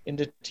in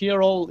the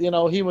Tyrol.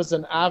 He was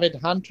an avid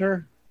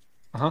hunter.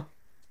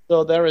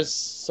 So there is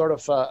sort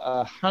of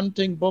a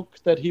hunting book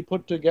that he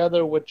put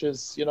together, which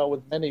is,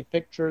 with many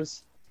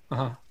pictures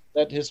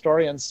that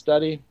historians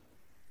study.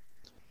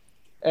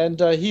 And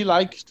he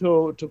liked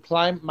to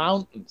climb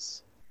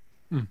mountains.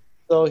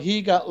 So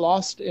he got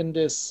lost in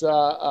this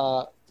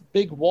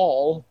big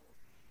wall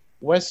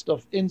west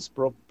of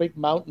Innsbruck, big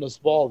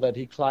mountainous wall that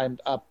he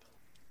climbed up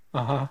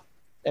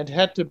and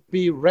had to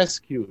be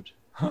rescued.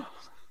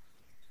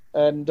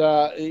 And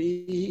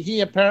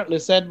he apparently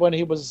said when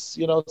he was,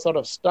 sort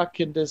of stuck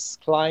in this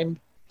climb,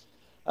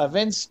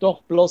 wenn's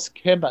doch bloß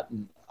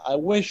kämmerten. I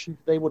wish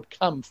they would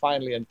come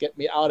finally and get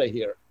me out of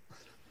here.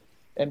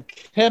 And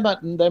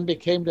Kemmerton then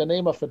became the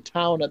name of a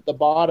town at the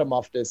bottom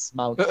of this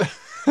mountain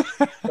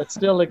that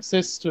still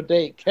exists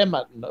today,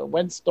 Kemmerton,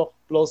 wenn's doch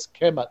bloß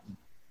Kemmerten.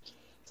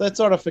 So it's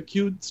sort of a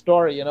cute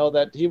story,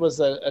 that he was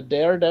a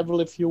daredevil,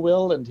 if you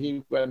will, and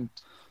he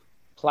went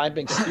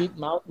climbing steep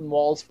mountain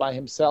walls by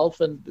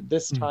himself, and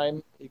this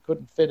time he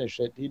couldn't finish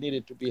it. He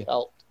needed to be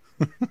helped.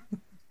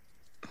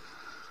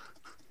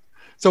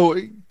 So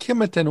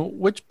Kemmerton,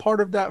 which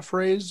part of that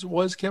phrase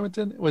was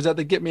Kemmerton? Was that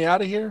the "get me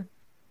out of here"?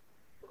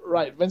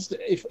 Right.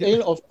 If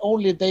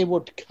only they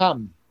would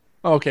come.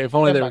 Okay, if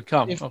only they would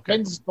come. If Okay.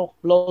 wenn's doch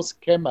bloß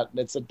kämmerten,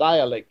 it's a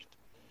dialect.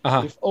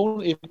 If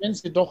wenn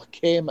sie doch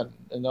kämen,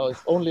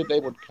 if only they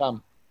would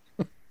come.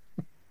 I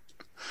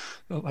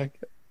like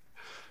it.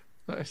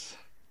 Nice.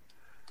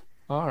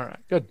 All right,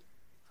 good.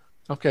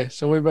 Okay,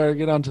 so we better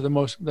get on to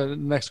the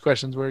next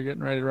questions. We're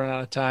getting ready to run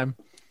out of time.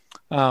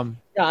 Yeah,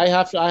 I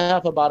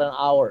have about an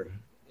hour.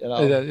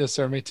 Yes,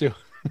 sir. Me too.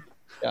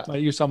 Yeah.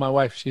 You saw my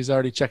wife. She's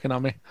already checking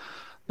on me.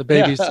 The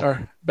babies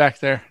are back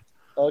there.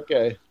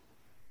 Okay.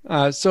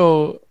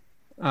 So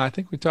I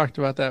think we talked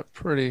about that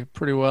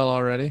pretty well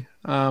already.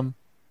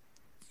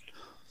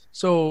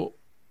 So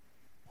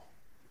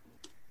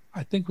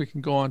I think we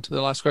can go on to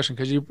the last question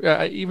because you,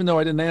 even though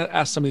I didn't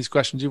ask some of these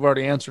questions, you've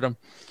already answered them.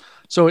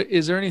 So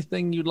is there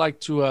anything you'd like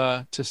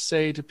to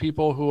say to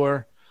people who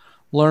are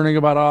learning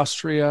about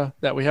Austria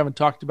that we haven't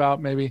talked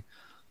about? Maybe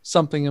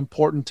something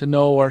important to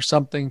know or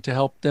something to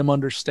help them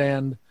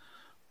understand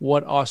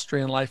what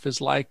Austrian life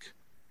is like?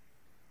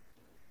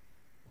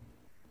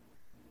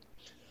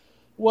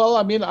 Well,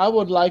 I mean, I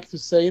would like to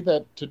say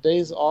that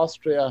today's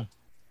Austria,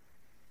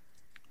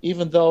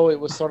 even though it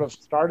was sort of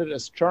started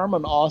as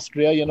German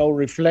Austria,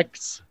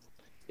 reflects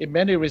in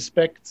many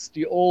respects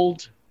the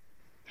old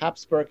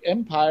Habsburg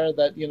Empire,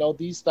 that,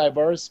 these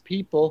diverse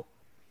people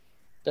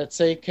that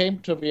say came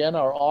to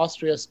Vienna or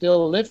Austria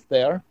still live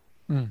there.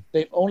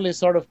 They've only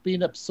sort of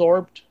been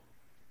absorbed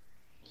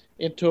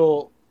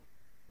into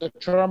the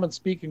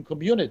German-speaking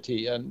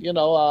community. And,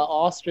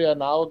 Austria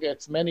now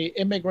gets many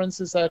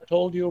immigrants, as I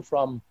told you,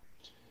 from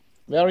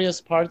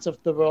various parts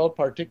of the world,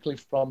 particularly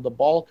from the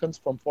Balkans,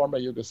 from former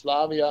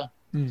Yugoslavia.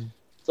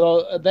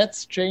 So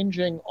that's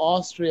changing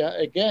Austria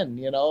again,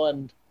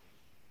 and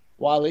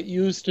while it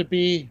used to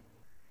be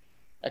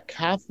a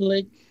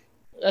Catholic,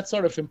 that's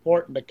sort of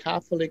important, a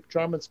Catholic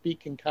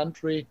German-speaking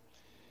country,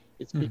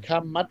 it's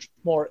become much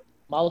more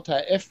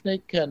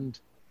multi-ethnic. And,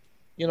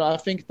 I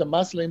think the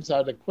Muslims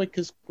are the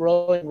quickest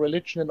growing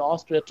religion in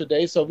Austria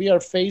today. So we are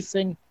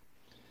facing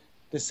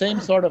the same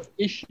sort of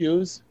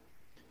issues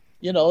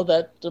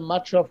that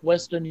much of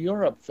Western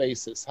Europe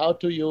faces. How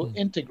do you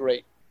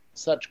integrate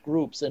such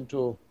groups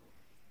into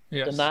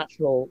the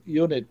national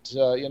unit,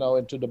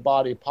 into the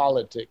body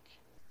politic?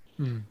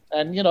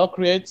 And,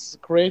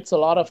 creates a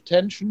lot of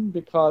tension,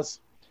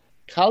 because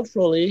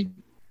culturally,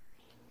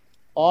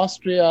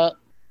 Austria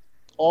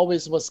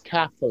always was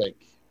Catholic.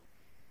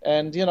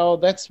 And,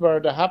 that's where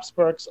the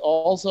Habsburgs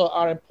also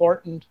are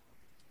important.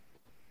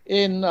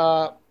 In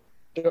the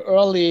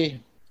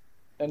early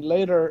and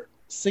later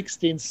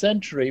 16th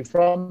century,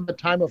 from the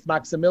time of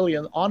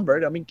Maximilian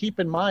onward. I mean, keep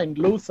in mind,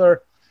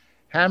 Luther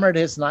hammered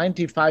his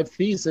 95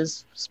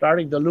 Theses,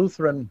 starting the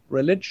Lutheran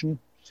religion,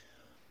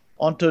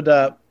 onto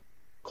the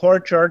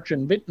court church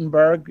in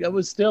Wittenberg.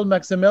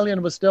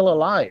 Maximilian was still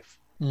alive.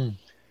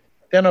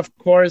 Then, of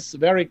course,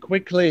 very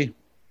quickly,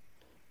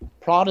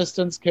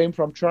 Protestants came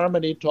from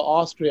Germany to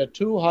Austria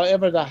too.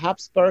 However, the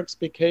Habsburgs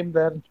became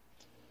then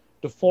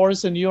the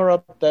force in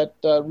Europe that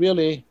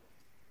really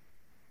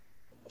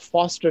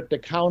fostered the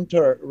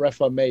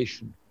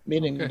Counter-Reformation,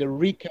 meaning the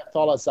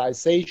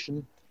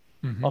re-Catholicization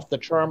of the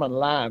German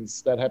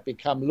lands that had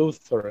become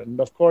Lutheran. And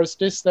of course,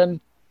 this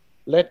then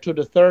led to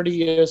the 30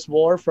 Years'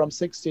 War from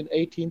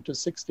 1618 to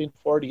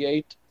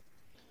 1648,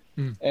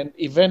 and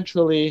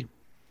eventually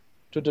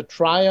to the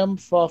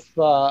triumph of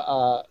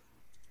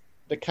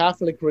the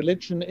Catholic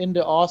religion in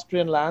the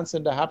Austrian lands,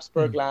 in the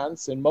Habsburg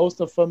lands, in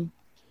most of them.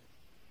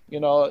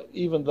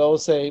 Even though,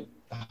 say,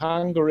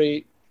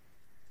 Hungary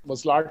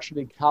was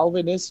largely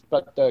Calvinist,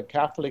 but the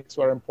Catholics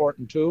were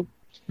important too.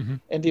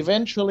 And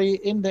eventually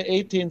in the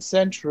 18th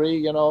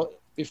century,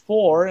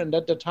 before and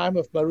at the time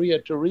of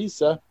Maria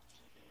Theresa,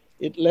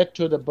 it led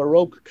to the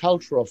Baroque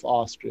culture of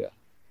Austria.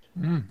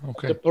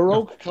 The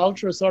Baroque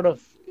culture sort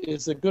of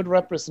is a good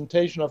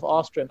representation of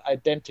Austrian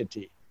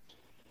identity.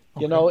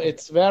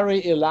 It's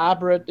very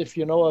elaborate. If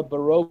you know a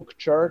Baroque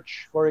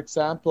church, for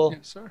example,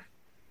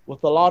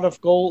 with a lot of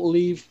gold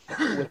leaf,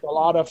 with a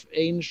lot of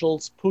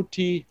angels,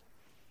 putti,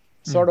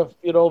 sort of,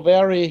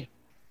 very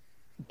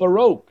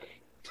Baroque,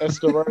 as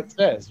the word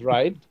says,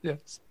 right?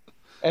 Yes.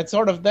 And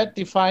sort of that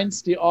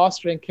defines the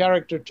Austrian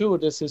character too.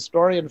 This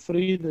historian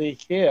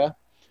Friedrich Heer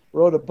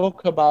wrote a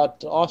book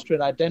about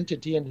Austrian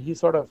identity, and he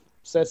sort of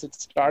says it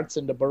starts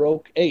in the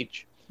Baroque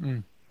age.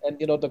 And,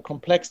 the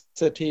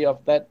complexity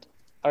of that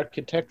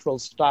architectural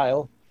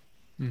style,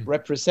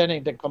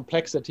 representing the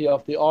complexity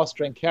of the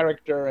Austrian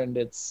character and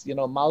its,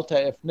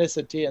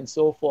 multi-ethnicity and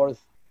so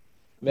forth,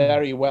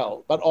 very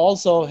well. But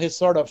also his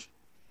sort of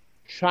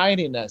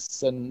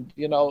shininess and,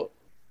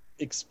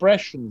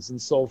 expressions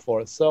and so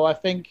forth. So I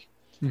think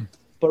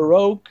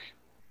Baroque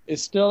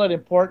is still an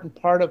important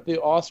part of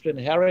the Austrian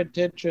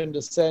heritage, in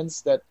the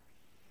sense that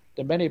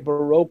the many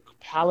Baroque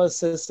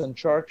palaces and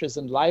churches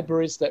and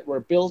libraries that were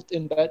built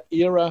in that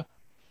era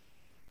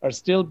are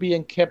still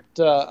being kept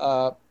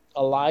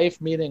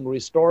alive, meaning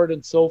restored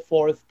and so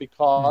forth,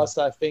 because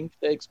I think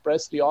they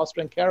express the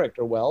Austrian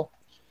character well.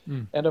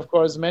 And of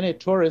course, many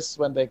tourists,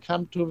 when they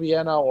come to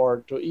Vienna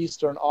or to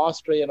Eastern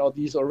Austria,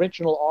 these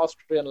original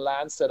Austrian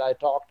lands that I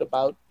talked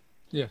about,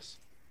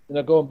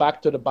 going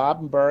back to the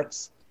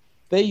Babenbergs,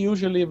 they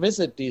usually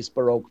visit these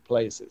Baroque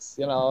places,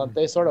 and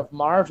they sort of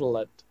marvel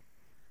at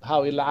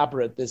how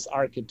elaborate this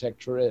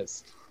architecture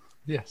is.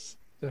 Yes,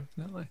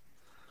 definitely.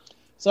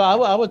 So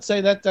I would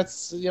say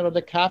that's,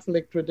 the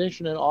Catholic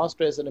tradition in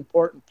Austria is an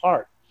important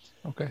part.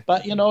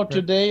 But,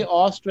 today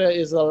Austria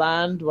is a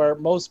land where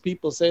most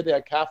people say they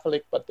are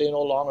Catholic, but they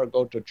no longer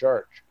go to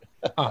church.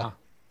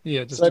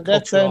 Yeah, just so a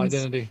cultural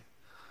identity.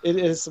 It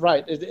is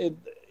right.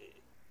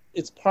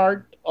 It's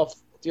part of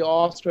the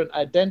Austrian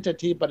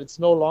identity, but it's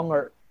no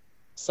longer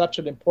such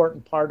an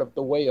important part of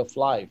the way of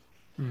life.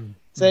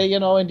 Say,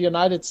 in the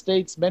United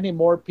States, many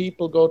more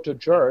people go to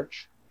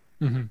church,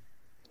 and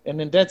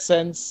in that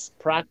sense,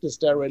 practice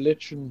their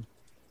religion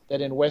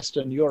than in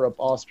Western Europe,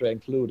 Austria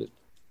included.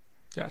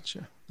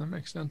 Gotcha. That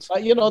makes sense.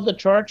 But, the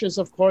churches,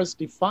 of course,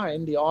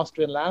 define the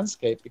Austrian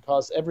landscape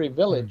because every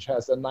village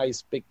has a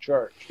nice big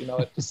church,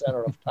 at the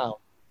center of town.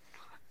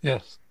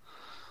 Yes.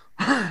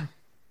 All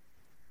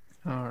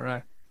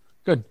right.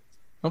 Good.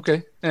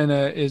 Okay. And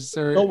is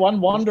there... So one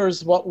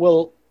wonders what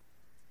will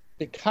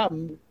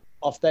become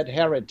of that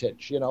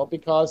heritage,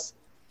 because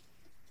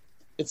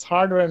it's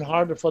harder and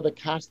harder for the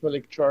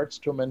Catholic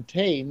Church to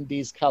maintain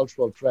these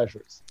cultural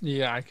treasures.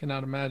 Yeah, I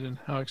cannot imagine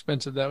how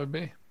expensive that would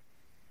be.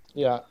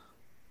 Yeah.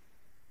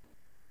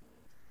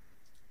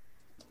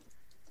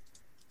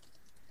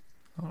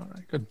 All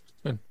right, good.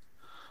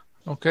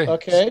 Okay.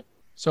 Okay.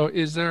 So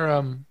is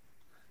there,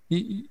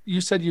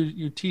 you said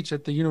you teach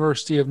at the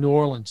University of New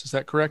Orleans, is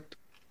that correct?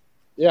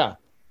 Yeah.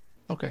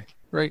 Okay,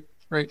 great.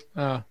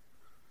 I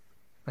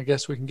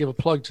guess we can give a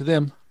plug to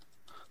them.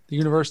 The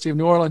University of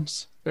New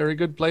Orleans, very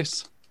good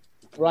place.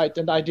 Right,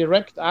 and I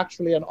direct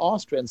actually an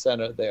Austrian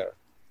center there.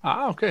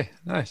 Ah, okay,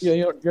 nice.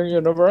 Your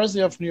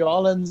University of New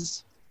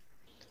Orleans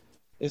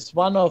is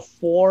one of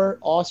 4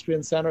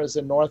 Austrian centers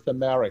in North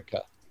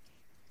America.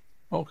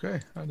 Okay.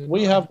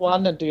 We have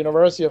one at the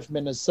University of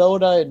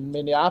Minnesota in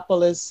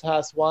Minneapolis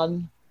has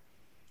one.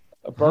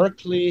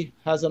 Berkeley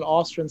has an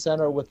Austrian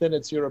center within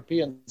its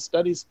European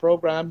Studies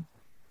program.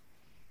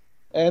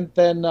 And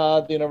then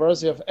the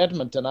University of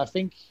Edmonton, I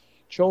think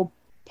Joe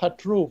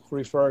Patruch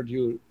referred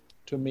you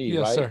to me, yes,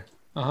 right? Yes, sir.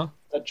 Uh-huh.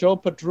 Joe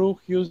Patruch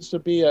used to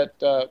be at,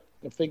 I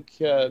think,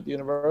 the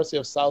University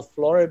of South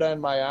Florida in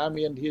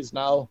Miami, and he's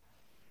now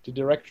the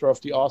director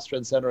of the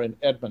Austrian Center in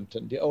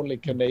Edmonton, the only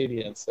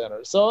Canadian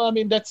center. So,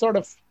 that's sort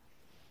of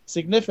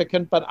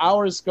significant, but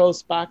ours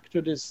goes back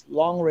to this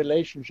long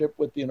relationship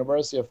with the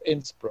University of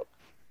Innsbruck.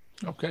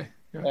 Okay.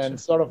 Gotcha. And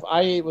sort of,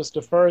 I was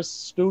the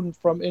first student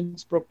from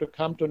Innsbruck to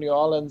come to New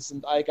Orleans,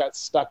 and I got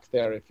stuck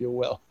there, if you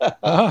will.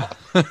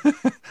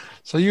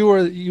 So you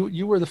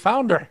were the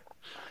founder.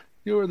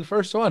 You were the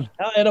first one.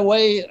 In a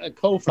way, a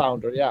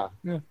co-founder, yeah.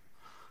 Yeah.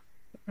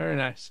 Very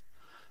nice.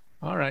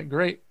 All right,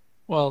 great.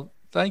 Well,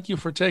 thank you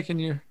for taking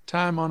your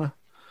time on a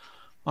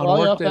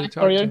work day to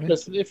talk to me.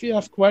 If you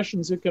have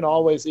questions, you can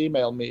always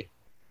email me.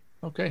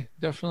 Okay,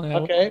 definitely.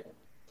 Okay.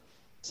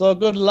 So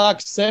good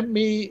luck. Send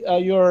me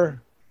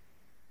your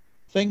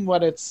thing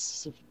when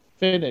it's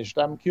finished.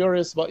 I'm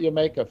curious what you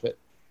make of it.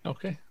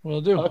 Okay,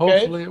 will do. Okay.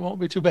 Hopefully it won't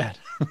be too bad.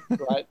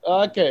 Right.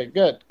 Okay,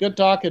 good. Good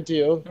talking to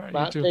you. Right,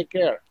 Matt, you too. take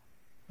care.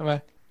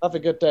 Bye-bye. Have a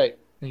good day.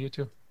 Yeah, you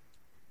too.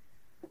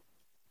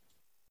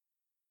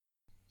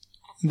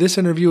 This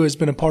interview has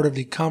been a part of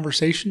the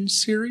Conversations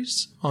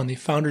series on the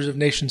Founders of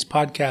Nations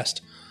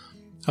podcast,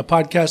 a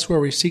podcast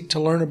where we seek to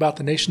learn about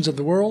the nations of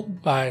the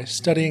world by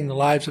studying the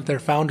lives of their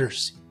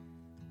founders.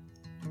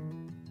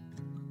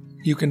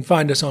 You can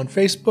find us on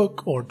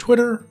Facebook or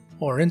Twitter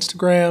or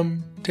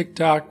Instagram,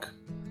 TikTok,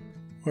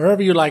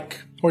 wherever you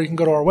like, or you can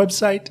go to our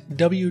website,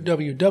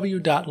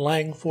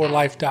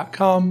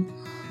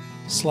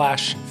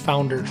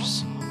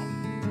 www.lang4life.com/founders.